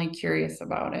definitely curious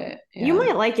about it. You Yeah,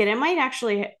 might like it. It might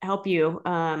actually help you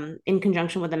in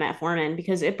conjunction with the metformin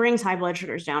because it brings high blood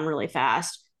sugars down really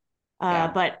fast.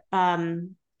 yeah. But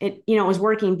it it was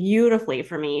working beautifully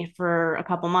for me for a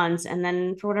couple months, and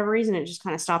then for whatever reason, it just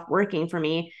kind of stopped working for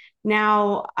me.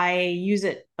 Now I use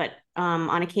it, but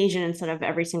on occasion instead of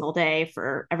every single day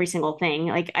for every single thing.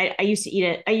 Like I used to eat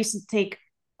it. I used to take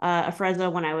a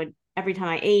Afrezza when I would every time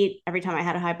I ate, every time I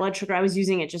had a high blood sugar. I was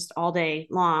using it just all day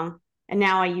long. And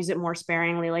now I use it more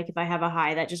sparingly. Like if I have a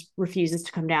high that just refuses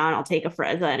to come down, I'll take a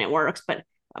Afrezza and it works. But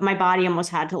my body almost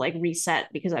had to like reset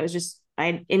because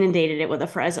I inundated it with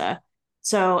Afrezza.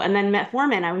 So, and then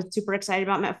metformin, I was super excited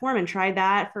about metformin, tried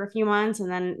that for a few months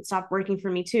and then it stopped working for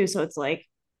me too. So it's like,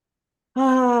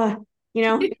 ah,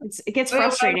 it gets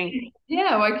frustrating.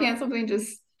 Yeah, why can't something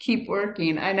just keep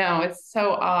working? I know it's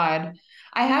so odd.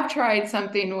 I have tried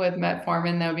something with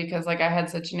metformin though, because like I had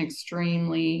such an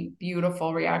extremely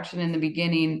beautiful reaction in the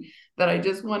beginning that I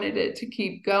just wanted it to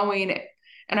keep going.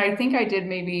 And I think I did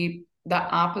maybe the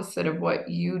opposite of what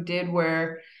you did,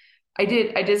 where I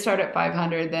did start at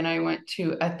 500, then I went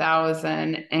to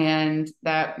 1,000 and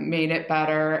that made it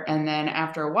better. And then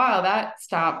after a while that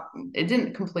stopped. It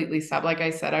didn't completely stop. Like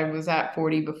I said, I was at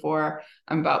 40 before.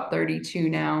 I'm about 32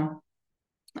 now.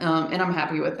 And I'm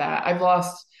happy with that. I've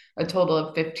lost a total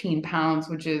of 15 pounds,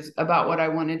 which is about what I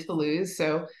wanted to lose.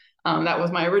 So that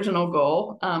was my original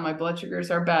goal. My blood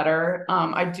sugars are better.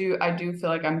 I do feel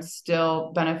like I'm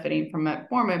still benefiting from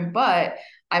metformin, but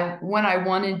when I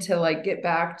wanted to like get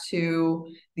back to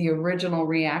the original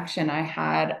reaction I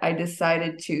had, I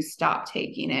decided to stop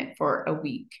taking it for a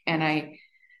week. And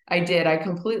I did. I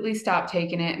completely stopped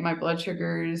taking it. My blood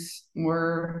sugars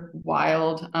were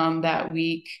wild that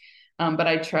week. But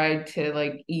I tried to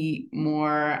like eat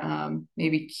more,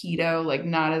 maybe keto, like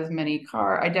not as many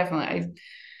carbs.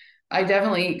 I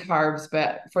definitely eat carbs,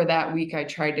 but for that week I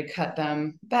tried to cut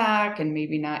them back and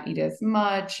maybe not eat as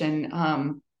much.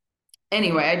 And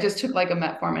anyway, I just took like a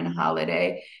metformin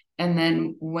holiday. And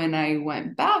then when I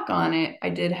went back on it, I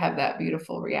did have that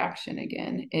beautiful reaction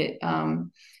again.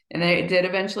 And then it did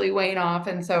eventually wane off.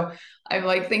 And so I'm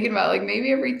like thinking about like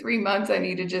maybe every 3 months I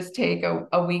need to just take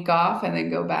a week off and then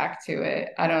go back to it.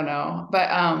 I don't know. But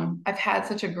I've had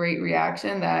such a great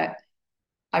reaction that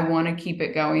I want to keep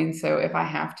it going. So if I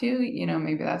have to,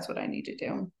 maybe that's what I need to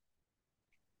do.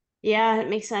 Yeah, it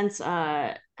makes sense.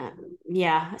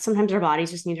 Yeah, sometimes our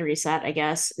bodies just need to reset, I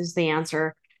guess, is the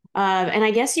answer. And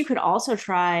I guess you could also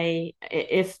try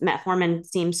if metformin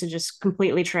seems to just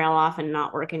completely trail off and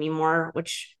not work anymore,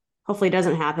 which hopefully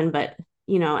doesn't happen, but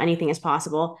anything is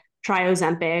possible. Try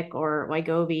Ozempic or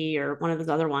Wegovy or one of those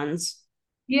other ones.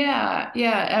 Yeah,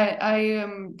 yeah, I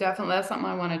am definitely, that's something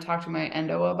I want to talk to my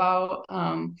endo about.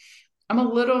 I'm a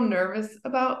little nervous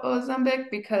about Ozempic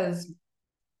because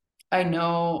I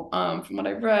know from what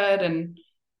I've read, and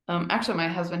actually my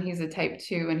husband, he's a type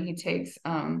 2 and he takes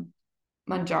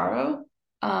Manjaro.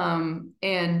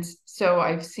 And so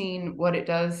I've seen what it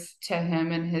does to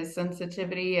him and his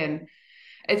sensitivity. And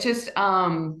it's just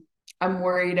I'm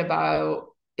worried about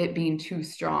it being too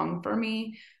strong for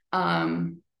me.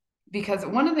 Because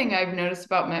one thing I've noticed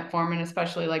about metformin,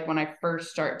 especially like when I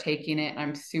first start taking it,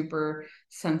 I'm super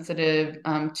sensitive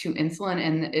to insulin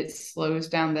and it slows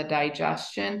down the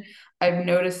digestion. I've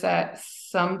noticed that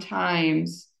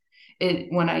sometimes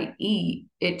when I eat,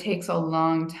 it takes a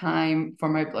long time for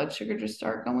my blood sugar to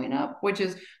start going up, which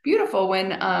is beautiful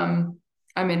when I'm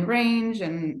in range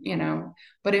and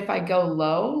but if I go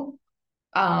low,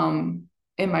 and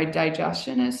my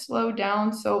digestion is slowed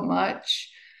down so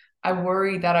much, I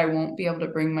worry that I won't be able to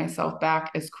bring myself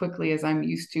back as quickly as I'm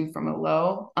used to from a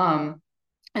low. And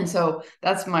so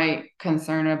that's my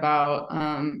concern about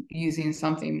using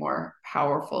something more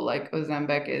powerful like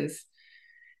Ozempic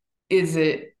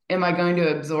am I going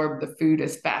to absorb the food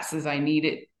as fast as I need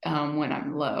it when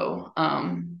I'm low?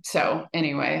 So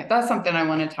anyway, that's something I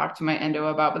want to talk to my endo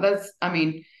about. But I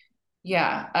mean,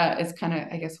 yeah, it's kind of,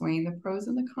 I guess, weighing the pros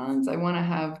and the cons. I want to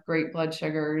have great blood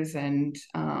sugars and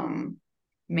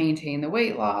maintain the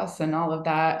weight loss and all of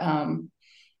that.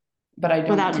 But I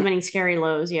don't Without too want many scary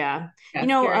lows. Yeah. to You get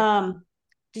know, scary.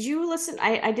 did you listen?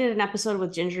 I did an episode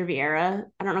with Ginger Vieira.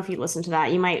 I don't know if you listened to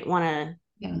that. You might want to,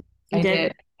 Yeah, you I did.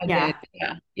 did? I did. Yeah.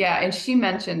 Yeah. Yeah. And she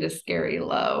mentioned a scary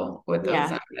low with Yeah.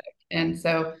 Ozempic. And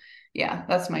so, yeah,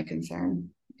 that's my concern.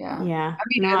 Yeah. Yeah. I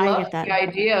mean, No, I I love get that. the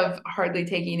idea of hardly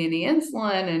taking any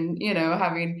insulin and,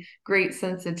 having great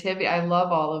sensitivity. I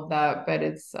love all of that, but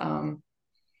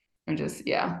I'm just,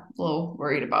 yeah, a little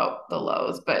worried about the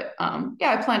lows. But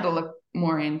yeah, I plan to look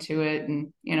more into it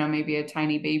and, maybe a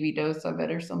tiny baby dose of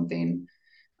it or something.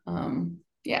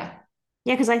 Yeah.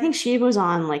 Yeah, because I think she was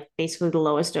on like basically the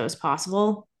lowest dose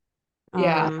possible.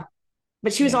 Yeah. Um,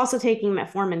 but she was Yeah. also taking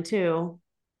metformin too.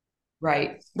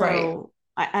 Right. Right. So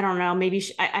I don't know. Maybe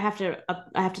I have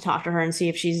to talk to her and see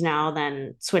if she's now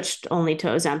then switched only to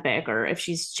Ozempic or if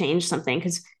she's changed something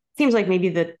because it seems like maybe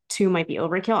the two might be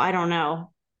overkill. I don't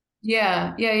know.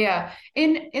 Yeah, yeah, yeah.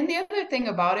 And the other thing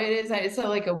about it is that it's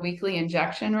like a weekly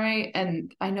injection, right?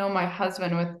 And I know my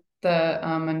husband with the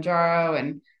Manjaro,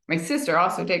 and my sister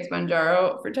also takes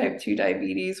Manjaro for type 2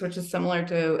 diabetes, which is similar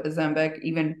to Ozempic,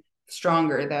 even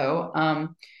stronger though.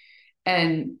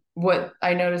 And what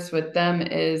I noticed with them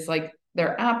is like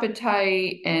their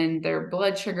appetite and their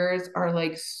blood sugars are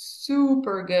like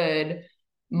super good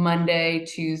Monday,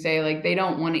 Tuesday. Like they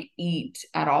don't want to eat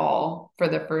at all for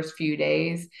the first few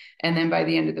days. And then by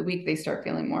the end of the week, they start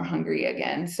feeling more hungry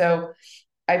again.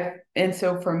 And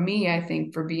so for me, I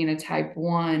think for being a type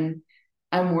 1,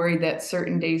 I'm worried that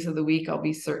certain days of the week I'll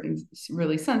be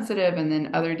really sensitive, and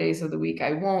then other days of the week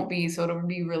I won't be. So it'll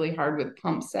be really hard with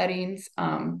pump settings.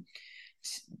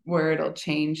 Where it'll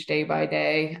change day by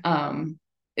day.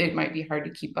 It might be hard to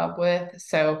keep up with.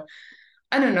 So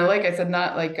I don't know. Like I said,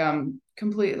 not like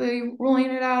completely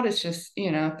ruling it out. It's just,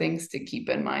 things to keep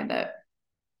in mind that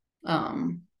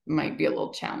might be a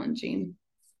little challenging.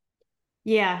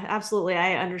 Yeah, absolutely.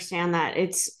 I understand that.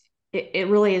 It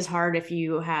really is hard if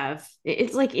you have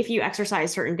it's like if you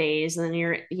exercise certain days and then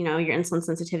your insulin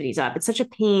sensitivity's up. It's such a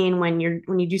pain when you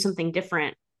do something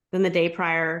different than the day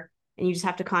prior and you just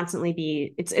have to constantly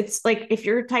be it's like if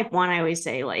you're type 1, I always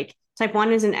say like type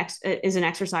 1 is an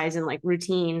exercise in like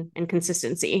routine and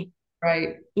consistency.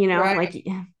 Right. Like Right.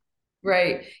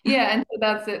 Right. Yeah. And so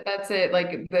that's it. That's it.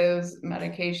 Like those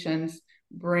medications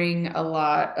bring a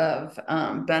lot of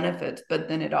benefits, but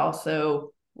then it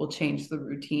also will change the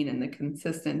routine and the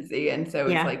consistency. And so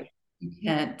it's yeah. like you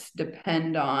can't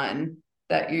depend on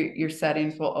that your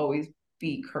settings will always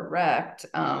be correct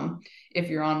if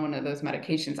you're on one of those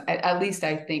medications. At least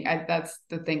I think that's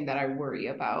the thing that I worry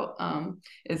about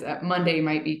is that Monday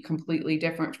might be completely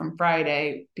different from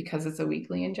Friday because it's a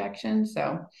weekly injection.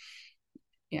 So,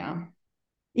 yeah.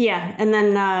 Yeah. And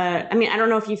then, I mean, I don't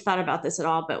know if you've thought about this at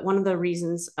all, but one of the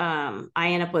reasons I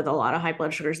end up with a lot of high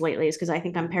blood sugars lately is because I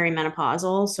think I'm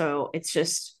perimenopausal. So it's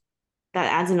just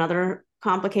that adds another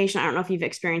complication. I don't know if you've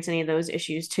experienced any of those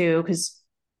issues too, because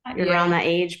you're around Yeah. that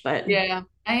age, but Yeah.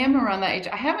 I am around that age.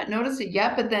 I haven't noticed it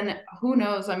yet, but then who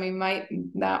knows? I mean,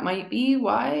 that might be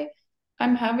why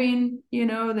I'm having, the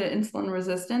insulin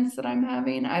resistance that I'm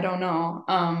having. I don't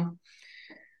know.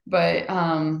 But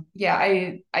yeah,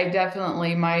 I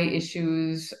definitely my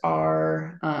issues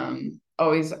are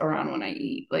always around when I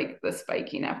eat, like the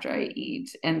spiking after I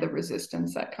eat and the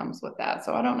resistance that comes with that.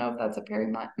 So I don't know if that's a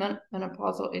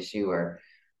perimenopausal issue or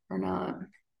not.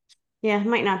 yeah, it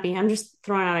might not be. I'm just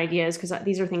throwing out ideas because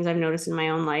these are things I've noticed in my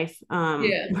own life.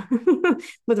 Yeah.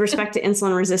 With respect to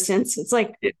insulin resistance, it's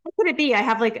like, Yeah. what could it be? I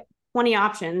have like 20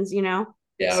 options. Yeah.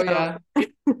 Oh, So yeah.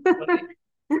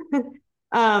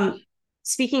 Um,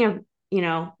 speaking of,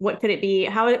 what could it be?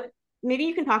 Maybe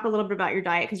you can talk a little bit about your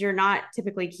diet because you're not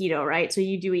typically keto, right? So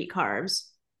you do eat carbs.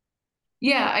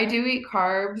 Yeah, I do eat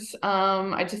carbs.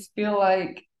 I just feel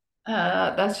like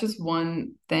that's just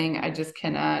one thing I just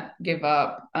cannot give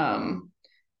up.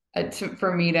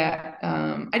 For me to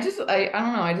I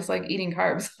don't know, I just like eating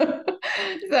carbs.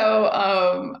 So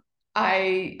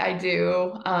I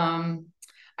do.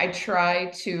 I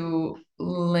try to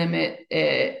limit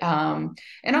it.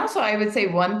 And also I would say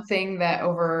one thing that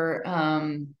over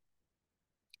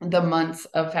the months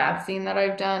of fasting that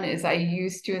I've done is I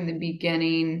used to in the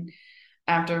beginning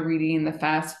after reading the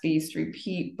Fast Feast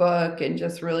Repeat book and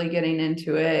just really getting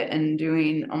into it and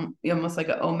doing almost like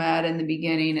an OMAD in the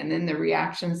beginning, and then the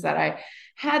reactions that I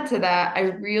had to that, I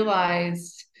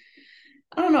realized,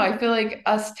 I don't know, I feel like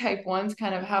us type 1s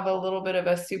kind of have a little bit of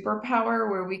a superpower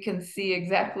where we can see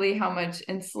exactly how much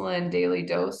insulin daily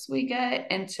dose we get.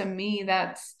 And to me,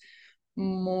 that's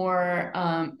more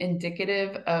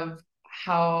indicative of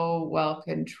how well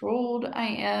controlled I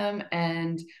am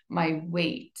and my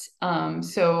weight.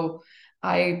 So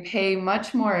I pay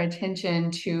much more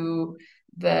attention to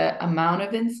the amount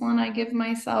of insulin I give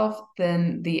myself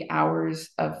than the hours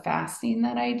of fasting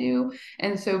that I do.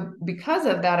 And so because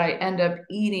of that, I end up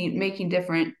making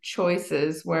different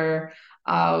choices where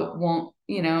won't,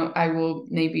 I will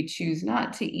maybe choose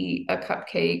not to eat a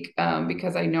cupcake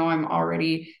because I know I'm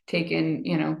already taking,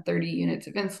 30 units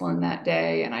of insulin that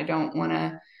day and I don't want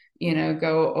to,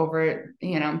 go over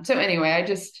it. So anyway,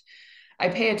 I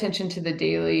pay attention to the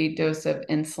daily dose of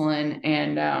insulin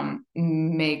and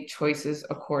make choices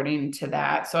according to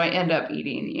that. So I end up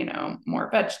eating, more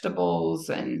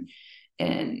vegetables and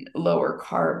lower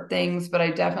carb things, but I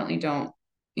definitely don't,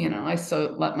 I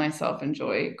still let myself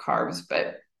enjoy carbs,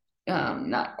 but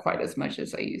not quite as much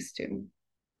as I used to.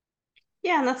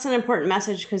 Yeah, and that's an important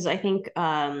message because I think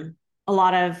a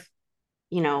lot of,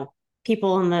 you know,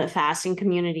 people in the fasting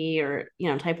community or,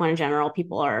 type 1 in general,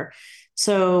 people are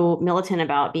so militant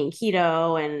about being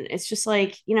keto. And it's just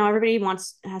like, everybody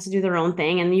has to do their own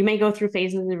thing. And you may go through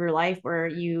phases of your life where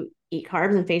you eat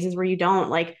carbs and phases where you don't.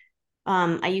 Like,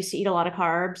 I used to eat a lot of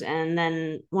carbs. And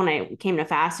then when I came to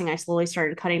fasting, I slowly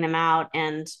started cutting them out.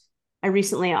 And I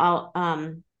recently,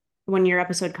 when your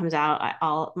episode comes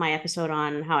out, my episode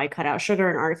on how I cut out sugar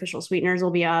and artificial sweeteners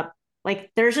will be up.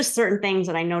 Like there's just certain things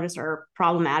that I notice are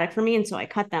problematic for me, and so I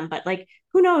cut them. But like,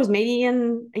 who knows? Maybe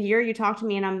in a year you talk to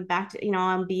me and I'm back to,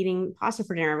 I'm eating pasta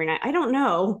for dinner every night. I don't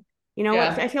know. What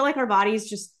Yeah. I feel like our bodies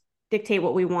just dictate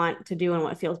what we want to do and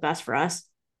what feels best for us.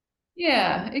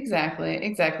 Yeah, exactly.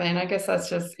 Exactly. And I guess that's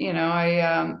just,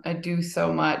 I do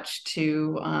so much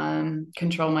to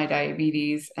control my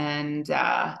diabetes and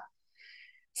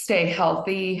stay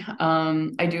healthy.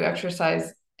 I do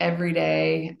exercise every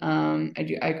day.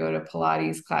 I go to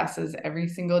Pilates classes every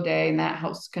single day, and that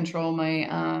helps control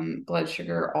my blood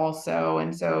sugar also.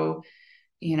 And so,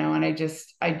 and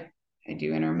I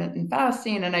do intermittent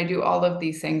fasting and I do all of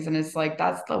these things. And it's like,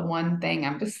 that's the one thing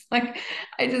I'm just like,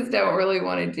 I just don't really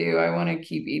want to do. I want to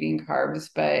keep eating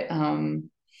carbs, but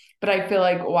I feel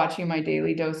like watching my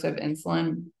daily dose of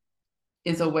insulin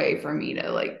is a way for me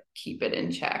to like keep it in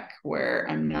check where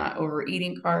I'm not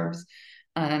overeating carbs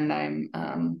and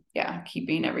I'm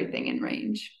keeping everything in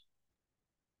range.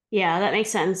 Yeah, that makes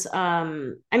sense. I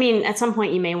mean, at some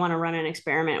point you may want to run an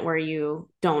experiment where you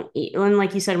don't eat. And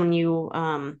like you said, when you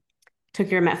took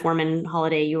your metformin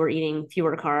holiday, you were eating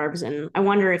fewer carbs. And I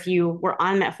wonder if you were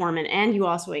on metformin and you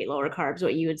also ate lower carbs,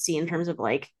 what you would see in terms of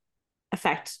like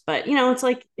effect. But it's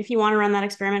like if you want to run that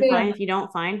experiment, Yeah. fine. If you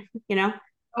don't, fine.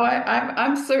 Oh,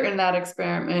 I'm certain that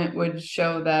experiment would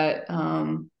show that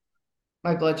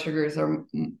my blood sugars are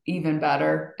even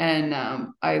better and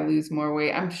I lose more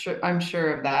weight. I'm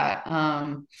sure of that.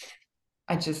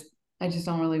 I just I just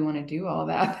don't really want to do all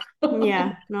that.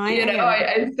 Yeah, no, I get it.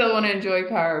 I still want to enjoy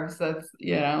carbs. That's,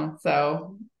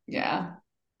 so yeah.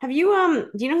 Have you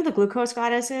do you know who the glucose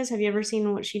goddess is? Have you ever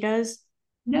seen what she does?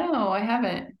 No, I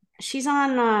haven't. She's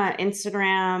on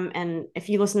Instagram, and if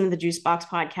you listen to the Juice Box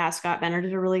podcast, Scott Benner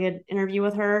did a really good interview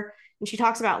with her, and she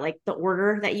talks about like the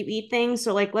order that you eat things.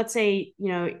 So like, let's say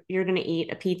you're gonna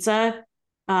eat a pizza,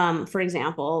 for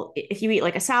example. If you eat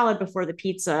like a salad before the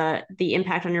pizza, the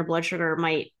impact on your blood sugar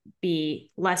might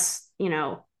be less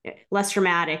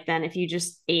dramatic than if you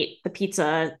just ate the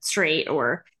pizza straight.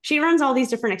 Or she runs all these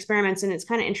different experiments, and it's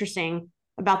kind of interesting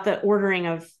about the ordering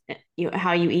of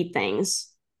how you eat things.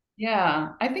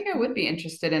 Yeah, I think I would be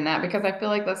interested in that because I feel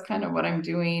like that's kind of what I'm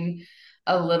doing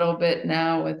a little bit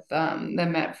now with the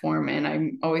metformin.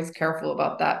 I'm always careful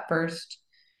about that first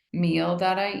meal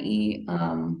that I eat.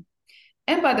 And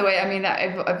by the way, I mean,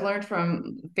 I've learned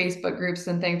from Facebook groups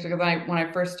and things because when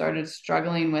I first started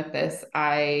struggling with this,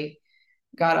 I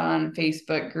got on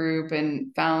Facebook group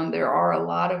and found there are a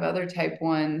lot of other type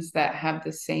ones that have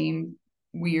the same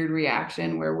weird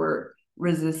reaction where we're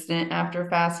resistant after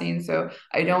fasting. So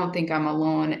I don't think I'm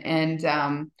alone. And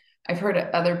I've heard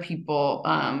other people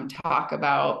talk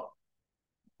about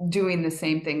doing the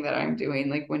same thing that I'm doing.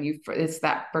 Like when it's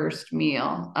that first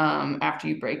meal after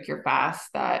you break your fast,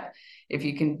 that if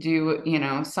you can do,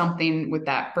 something with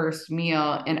that first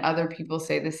meal, and other people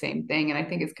say the same thing. And I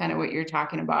think it's kind of what you're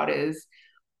talking about is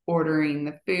ordering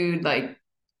the food, like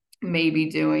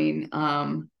maybe doing,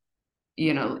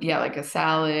 like a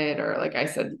salad or like I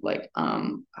said, like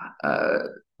a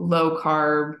low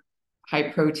carb,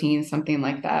 high protein, something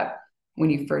like that when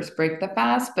you first break the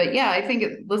fast. But yeah, I think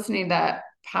listening to that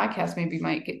podcast maybe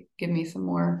might give me some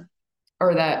more,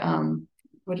 or that,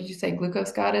 what did you say,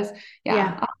 glucose goddess? Yeah,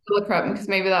 Yeah. I'll look her up because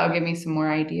maybe that'll give me some more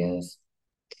ideas.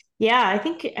 Yeah, I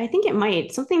think it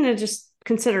might. Something to just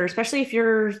consider, especially if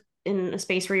you're in a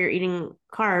space where you're eating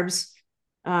carbs.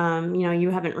 You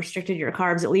haven't restricted your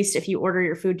carbs. At least if you order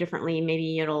your food differently,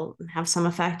 maybe it'll have some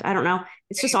effect. I don't know.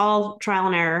 It's just all trial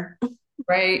and error,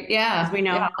 Right. as we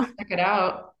Yeah. Yeah. know. I'll check it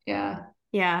out. Yeah.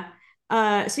 Yeah.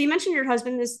 So you mentioned your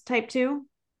husband is type 2.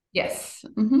 Yes.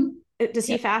 Hmm. Does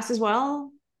he Yeah. fast as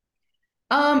well?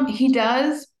 He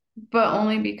does, but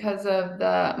only because of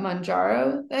the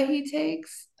Manjaro that he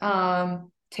takes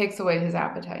away his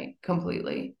appetite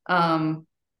completely.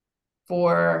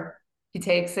 For he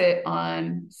takes it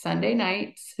on Sunday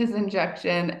nights, his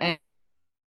injection, and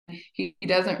he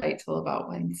doesn't wait till about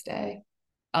Wednesday.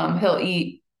 He'll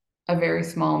eat a very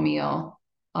small meal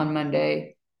on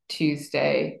Monday,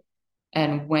 Tuesday,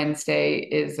 and Wednesday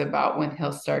is about when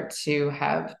he'll start to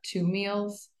have two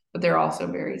meals, but they're also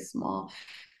very small.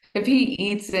 If he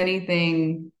eats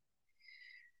anything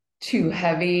too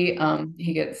heavy,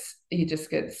 he just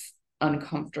gets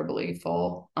uncomfortably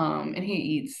full. And he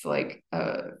eats like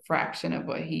a fraction of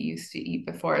what he used to eat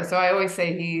before. So I always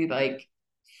say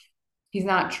he's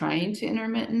not trying to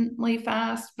intermittently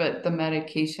fast, but the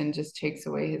medication just takes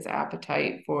away his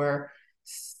appetite for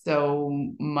so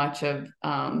much of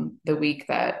the week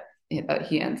that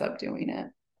he ends up doing it.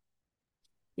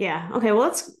 Yeah. Okay. Well,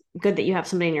 it's good that you have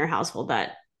somebody in your household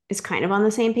that is kind of on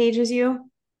the same page as you.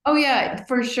 Oh yeah,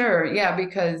 for sure. Yeah,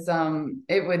 because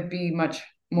it would be much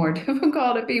more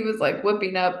difficult if he was like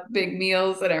whipping up big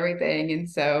meals and everything. And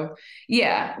so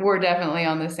yeah, we're definitely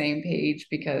on the same page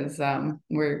because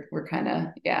we're kind of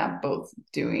yeah, both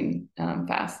doing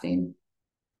fasting.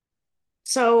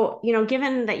 So,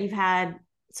 given that you've had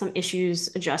some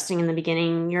issues adjusting in the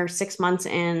beginning, you're 6 months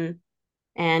in,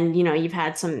 and you've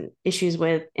had some issues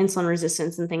with insulin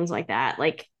resistance and things like that.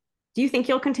 Like, do you think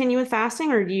you'll continue with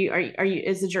fasting, or are you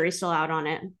is the jury still out on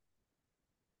it?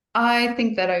 I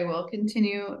think that I will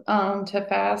continue to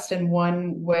fast in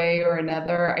one way or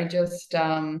another. I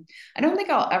don't think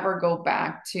I'll ever go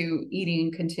back to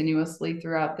eating continuously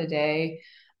throughout the day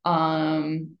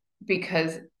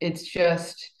because it's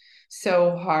just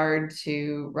so hard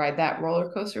to ride that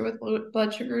roller coaster with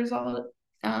blood sugars all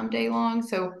day long.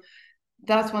 So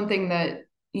that's one thing that,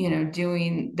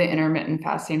 doing the intermittent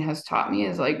fasting has taught me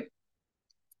is like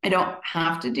I don't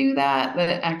have to do that.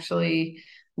 That actually,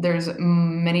 there's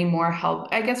many more health.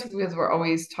 I guess because we're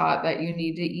always taught that you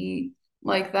need to eat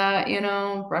like that,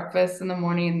 breakfast in the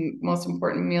morning, most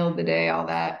important meal of the day, all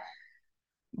that.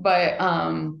 But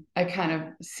I kind of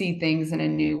see things in a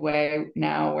new way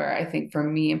now, where I think for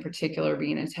me in particular,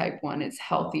 being a type one, it's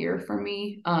healthier for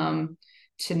me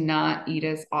to not eat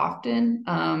as often,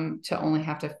 to only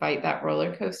have to fight that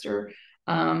roller coaster.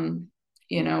 Um,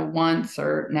 once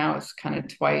or now it's kind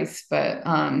of twice, but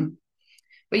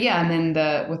yeah, and then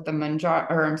the with the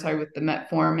Manjaro, or I'm sorry, with the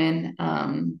Metformin,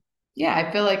 yeah, I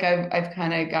feel like I've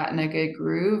kind of gotten a good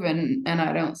groove, and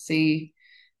I don't see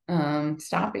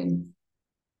stopping.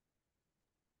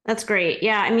 That's great.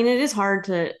 Yeah, I mean, it is hard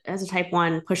to, as a type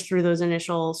 1, push through those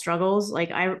initial struggles.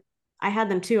 Like I had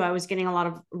them too. I was getting a lot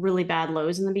of really bad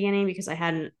lows in the beginning because I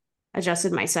hadn't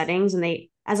adjusted my settings, and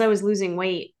as I was losing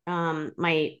weight,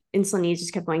 my insulin needs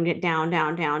just kept going down,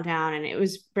 down, down, down, and it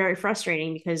was very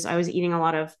frustrating because I was eating a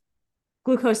lot of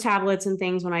glucose tablets and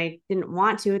things when I didn't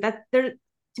want to. To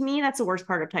me, that's the worst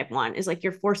part of type 1, is like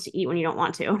you're forced to eat when you don't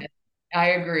want to. I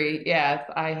agree. Yes,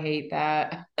 I hate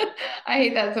that. I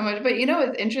hate that so much. But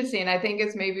it's interesting. I think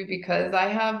it's maybe because I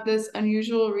have this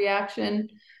unusual reaction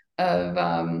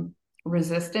of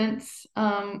resistance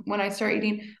when I start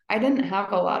eating. I didn't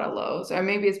have a lot of lows, or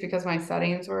maybe it's because my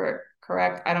settings were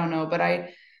correct. I don't know, but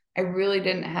I really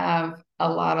didn't have a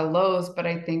lot of lows. But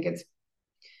I think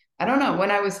I don't know.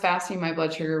 When I was fasting, my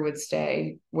blood sugar would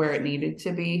stay where it needed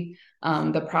to be.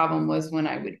 The problem was when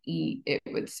I would eat, it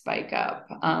would spike up.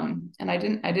 And I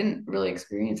didn't really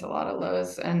experience a lot of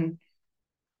lows. And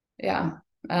yeah.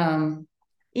 Um,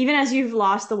 Even as you've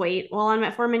lost the weight while on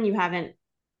metformin, you haven't.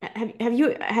 Have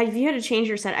you had to change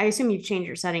your set? I assume you've changed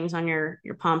your settings on your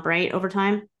pump, right, over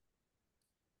time,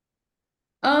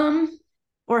 um,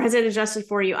 or has it adjusted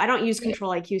for you? I don't use Control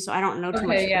IQ, so I don't know too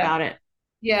much okay, yeah. about it.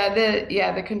 Yeah,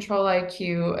 the control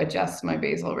IQ adjusts my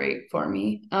basal rate for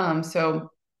me.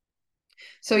 So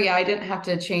yeah, I didn't have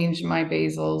to change my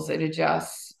basals. It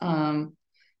adjusts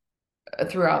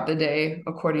throughout the day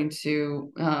according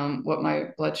to what my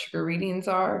blood sugar readings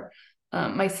are.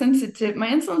 My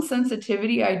insulin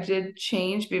sensitivity, I did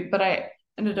change, but I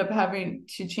ended up having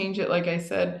to change it, like I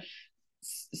said,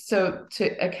 so to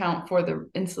account for the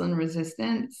insulin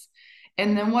resistance.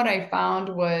 And then what I found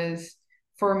was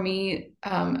for me,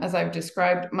 as I've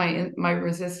described, my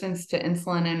resistance to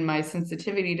insulin and my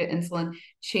sensitivity to insulin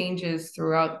changes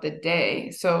throughout the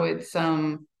day. So it's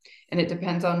and it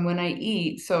depends on when I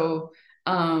eat. So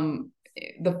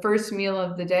the first meal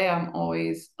of the day, I'm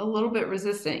always a little bit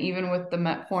resistant, even with the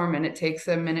metformin. It takes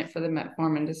a minute for the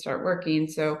metformin to start working.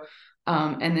 So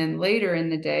and then later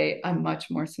in the day, I'm much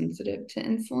more sensitive to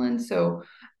insulin.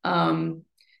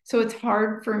 So it's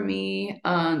hard for me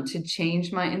to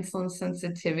change my insulin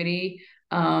sensitivity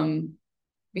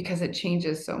because it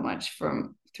changes so much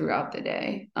from throughout the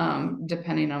day,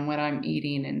 depending on what I'm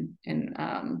eating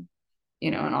and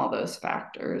and all those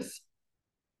factors.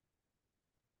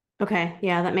 Okay,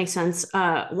 yeah, that makes sense.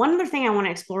 One other thing I want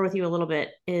to explore with you a little bit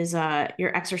is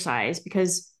your exercise,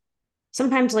 because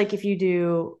sometimes, like if you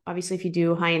do, obviously, if you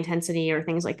do high intensity or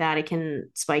things like that, it can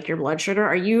spike your blood sugar.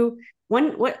 Are you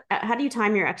how do you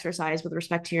time your exercise with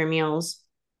respect to your meals?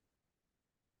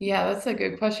 Yeah, that's a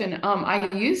good question. I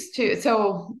used to,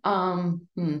 so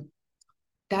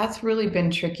that's really been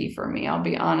tricky for me. I'll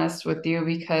be honest with you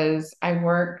because I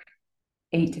work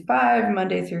 8 to 5,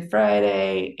 Monday through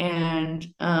Friday. And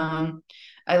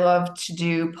I love to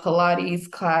do Pilates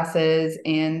classes,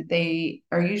 and they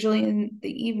are usually in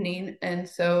the evening. And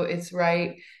so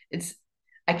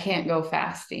I can't go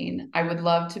fasting. I would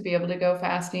love to be able to go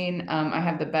fasting. I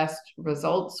have the best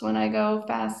results when I go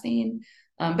fasting.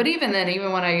 But even then,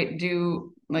 even when I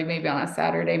do, like maybe on a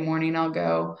Saturday morning, I'll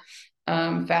go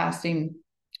fasting.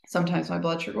 Sometimes my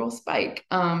blood sugar will spike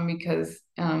because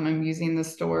I'm using the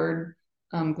stored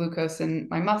glucose in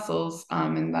my muscles,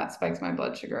 and that spikes my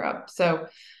blood sugar up.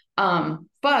 I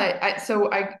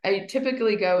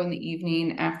typically go in the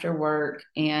evening after work,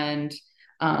 and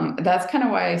that's kind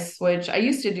of why I switch. I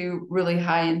used to do really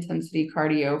high intensity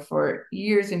cardio for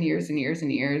years and years and years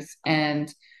and years,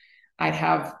 and I'd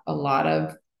have a lot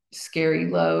of scary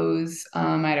lows.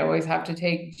 I'd always have to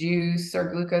take juice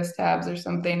or glucose tabs or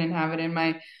something and have it in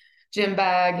my gym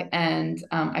bag. And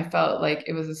I felt like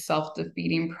it was a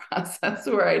self-defeating process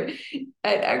where I'd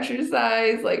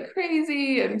exercise like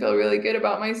crazy and feel really good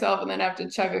about myself, and then have to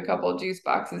chug a couple juice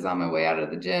boxes on my way out of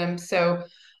the gym. So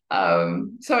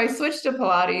I switched to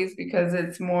Pilates because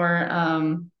it's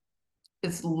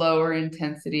lower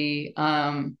intensity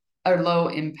or low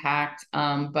impact,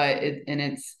 but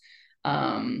it's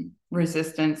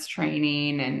resistance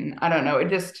training, and I don't know,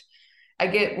 I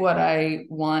get what I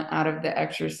want out of the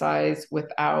exercise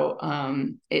without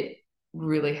it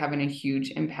really having a huge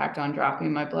impact on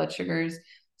dropping my blood sugars.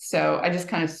 So I just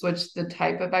kind of switched the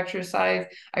type of exercise.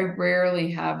 I rarely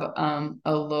have a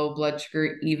low blood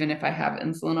sugar, even if I have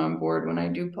insulin on board when I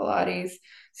do Pilates.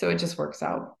 So it just works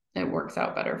out. It works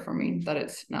out better for me that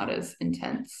it's not as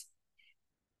intense.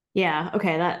 Yeah,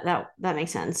 okay, that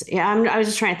makes sense. Yeah, I was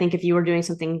just trying to think if you were doing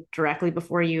something directly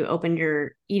before you opened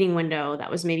your eating window that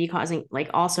was maybe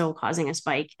also causing a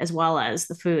spike as well as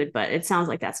the food, but it sounds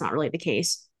like that's not really the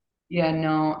case. Yeah,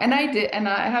 no. And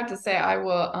I have to say I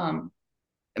will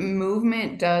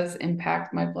movement does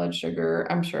impact my blood sugar,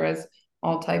 I'm sure, as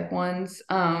all type ones.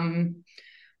 I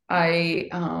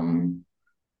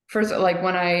first, like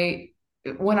when I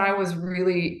was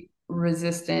really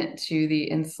resistant to the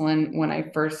insulin when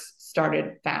I first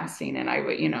started fasting, and I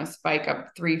would, spike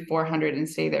up 400 and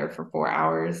stay there for 4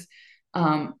 hours.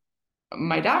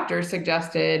 My doctor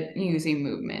suggested using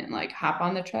movement, like hop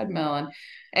on the treadmill,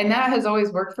 and that has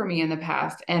always worked for me in the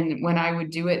past. And when I would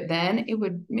do it, then it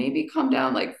would maybe come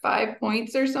down like 5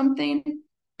 points or something,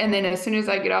 and then as soon as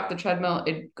I get off the treadmill,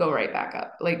 it'd go right back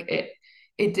up. Like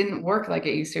it didn't work like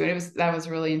it used to. And that was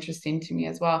really interesting to me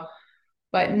as well.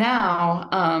 But now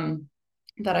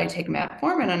that I take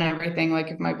metformin and everything,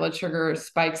 like if my blood sugar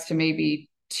spikes to maybe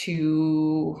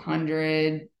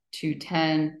 200,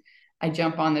 210, I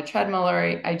jump on the treadmill, or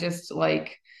I just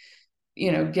like,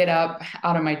 get up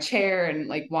out of my chair and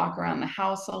like walk around the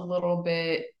house a little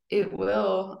bit. It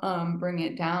will bring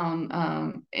it down.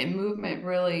 And movement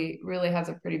really, really has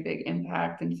a pretty big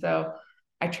impact. And so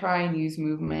I try and use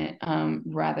movement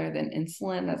rather than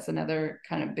insulin. That's another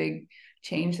kind of big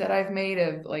change that I've made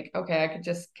of like, okay, I could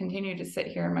just continue to sit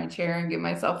here in my chair and give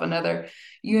myself another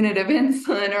unit of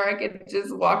insulin, or I could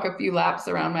just walk a few laps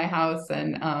around my house,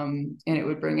 and it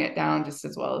would bring it down just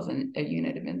as well as a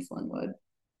unit of insulin would.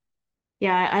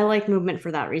 Yeah, I like movement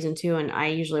for that reason too. And I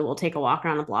usually will take a walk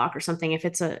around the block or something if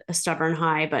it's a stubborn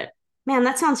high. But man,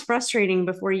 that sounds frustrating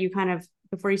before you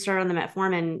start on the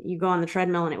metformin, you go on the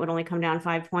treadmill and it would only come down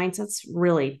 5 points. That's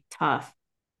really tough.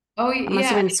 Oh That must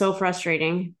have yeah, been so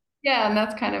frustrating. yeah, and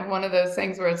that's kind of one of those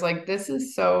things where it's like this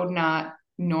is so not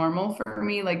normal for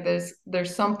me. Like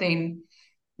there's something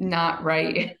not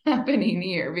right happening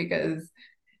here because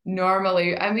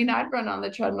normally, I mean, I'd run on the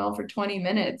treadmill for 20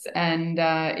 minutes and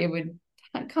it would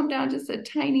come down just a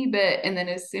tiny bit. And then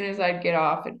as soon as I'd get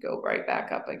off, it'd go right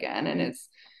back up again. And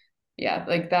yeah,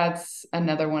 like that's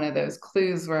another one of those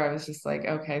clues where I was just like,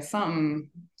 okay,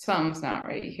 something's not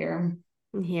right here.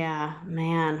 Yeah,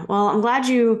 man. Well, I'm glad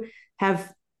you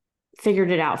have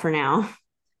figured it out for now.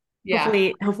 Yeah.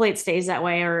 Hopefully it stays that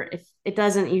way, or if it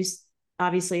doesn't,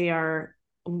 obviously are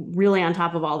really on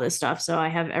top of all this stuff. So I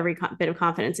have every bit of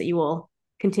confidence that you will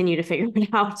continue to figure it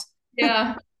out.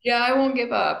 Yeah. Yeah, I won't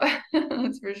give up.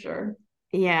 That's for sure.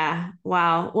 Yeah.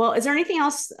 Wow. Well, is there anything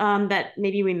else that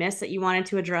maybe we missed that you wanted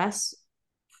to address?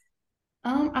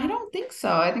 I don't think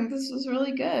so. I think this was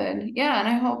really good. Yeah, and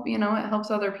I hope, it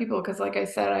helps other people because like I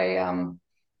said,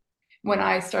 when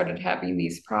I started having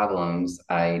these problems,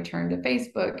 I turned to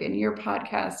Facebook and your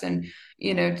podcast and,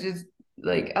 just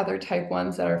like other type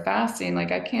ones that are fasting.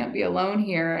 Like I can't be alone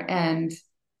here. And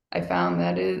I found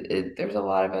that there's a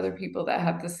lot of other people that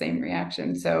have the same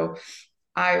reaction. So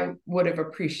I would have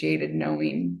appreciated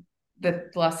knowing the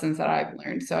lessons that I've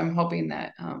learned. So I'm hoping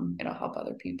that it'll help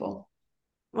other people.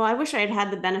 Well, I wish I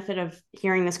had the benefit of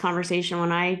hearing this conversation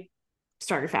when I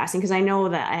started fasting because I know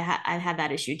that I had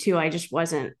that issue too. I just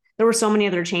wasn't. There were so many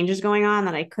other changes going on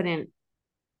that I couldn't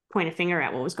point a finger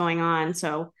at what was going on.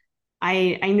 So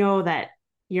I know that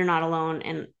you're not alone,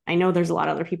 and I know there's a lot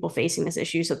of other people facing this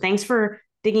issue. So thanks for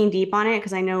digging deep on it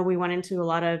because I know we went into a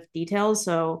lot of details.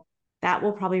 So that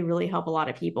will probably really help a lot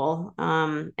of people.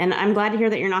 And I'm glad to hear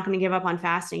that you're not going to give up on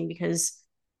fasting because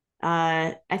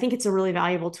I think it's a really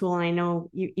valuable tool. And I know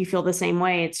you feel the same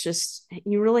way. It's just,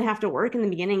 you really have to work in the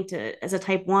beginning as a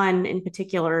type 1 in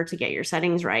particular, to get your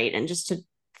settings right and just to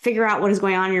figure out what is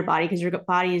going on in your body because your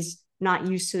body is not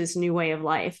used to this new way of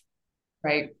life.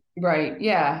 Right. Right.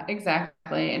 Yeah,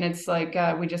 exactly. And it's like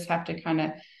we just have to kind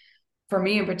of, for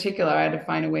me in particular, I had to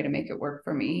find a way to make it work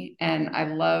for me. And I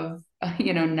love,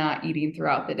 not eating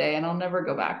throughout the day, and I'll never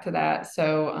go back to that.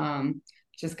 So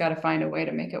just got to find a way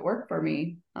to make it work for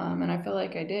me. And I feel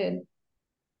like I did.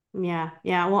 Yeah.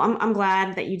 Yeah. Well, I'm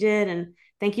glad that you did. And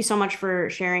thank you so much for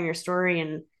sharing your story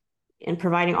and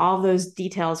providing all of those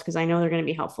details because I know they're going to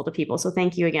be helpful to people. So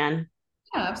thank you again.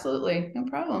 Yeah, absolutely. No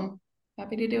problem.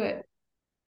 Happy to do it.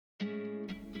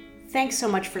 Thanks so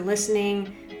much for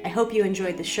listening. I hope you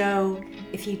enjoyed the show.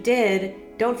 If you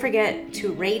did, don't forget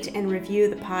to rate and review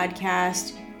the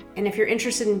podcast. And if you're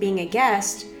interested in being a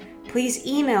guest, please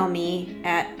email me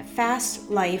at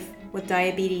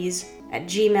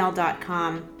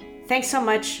fastlifewithdiabetes@gmail.com. Thanks so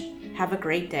much. Have a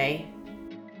great day.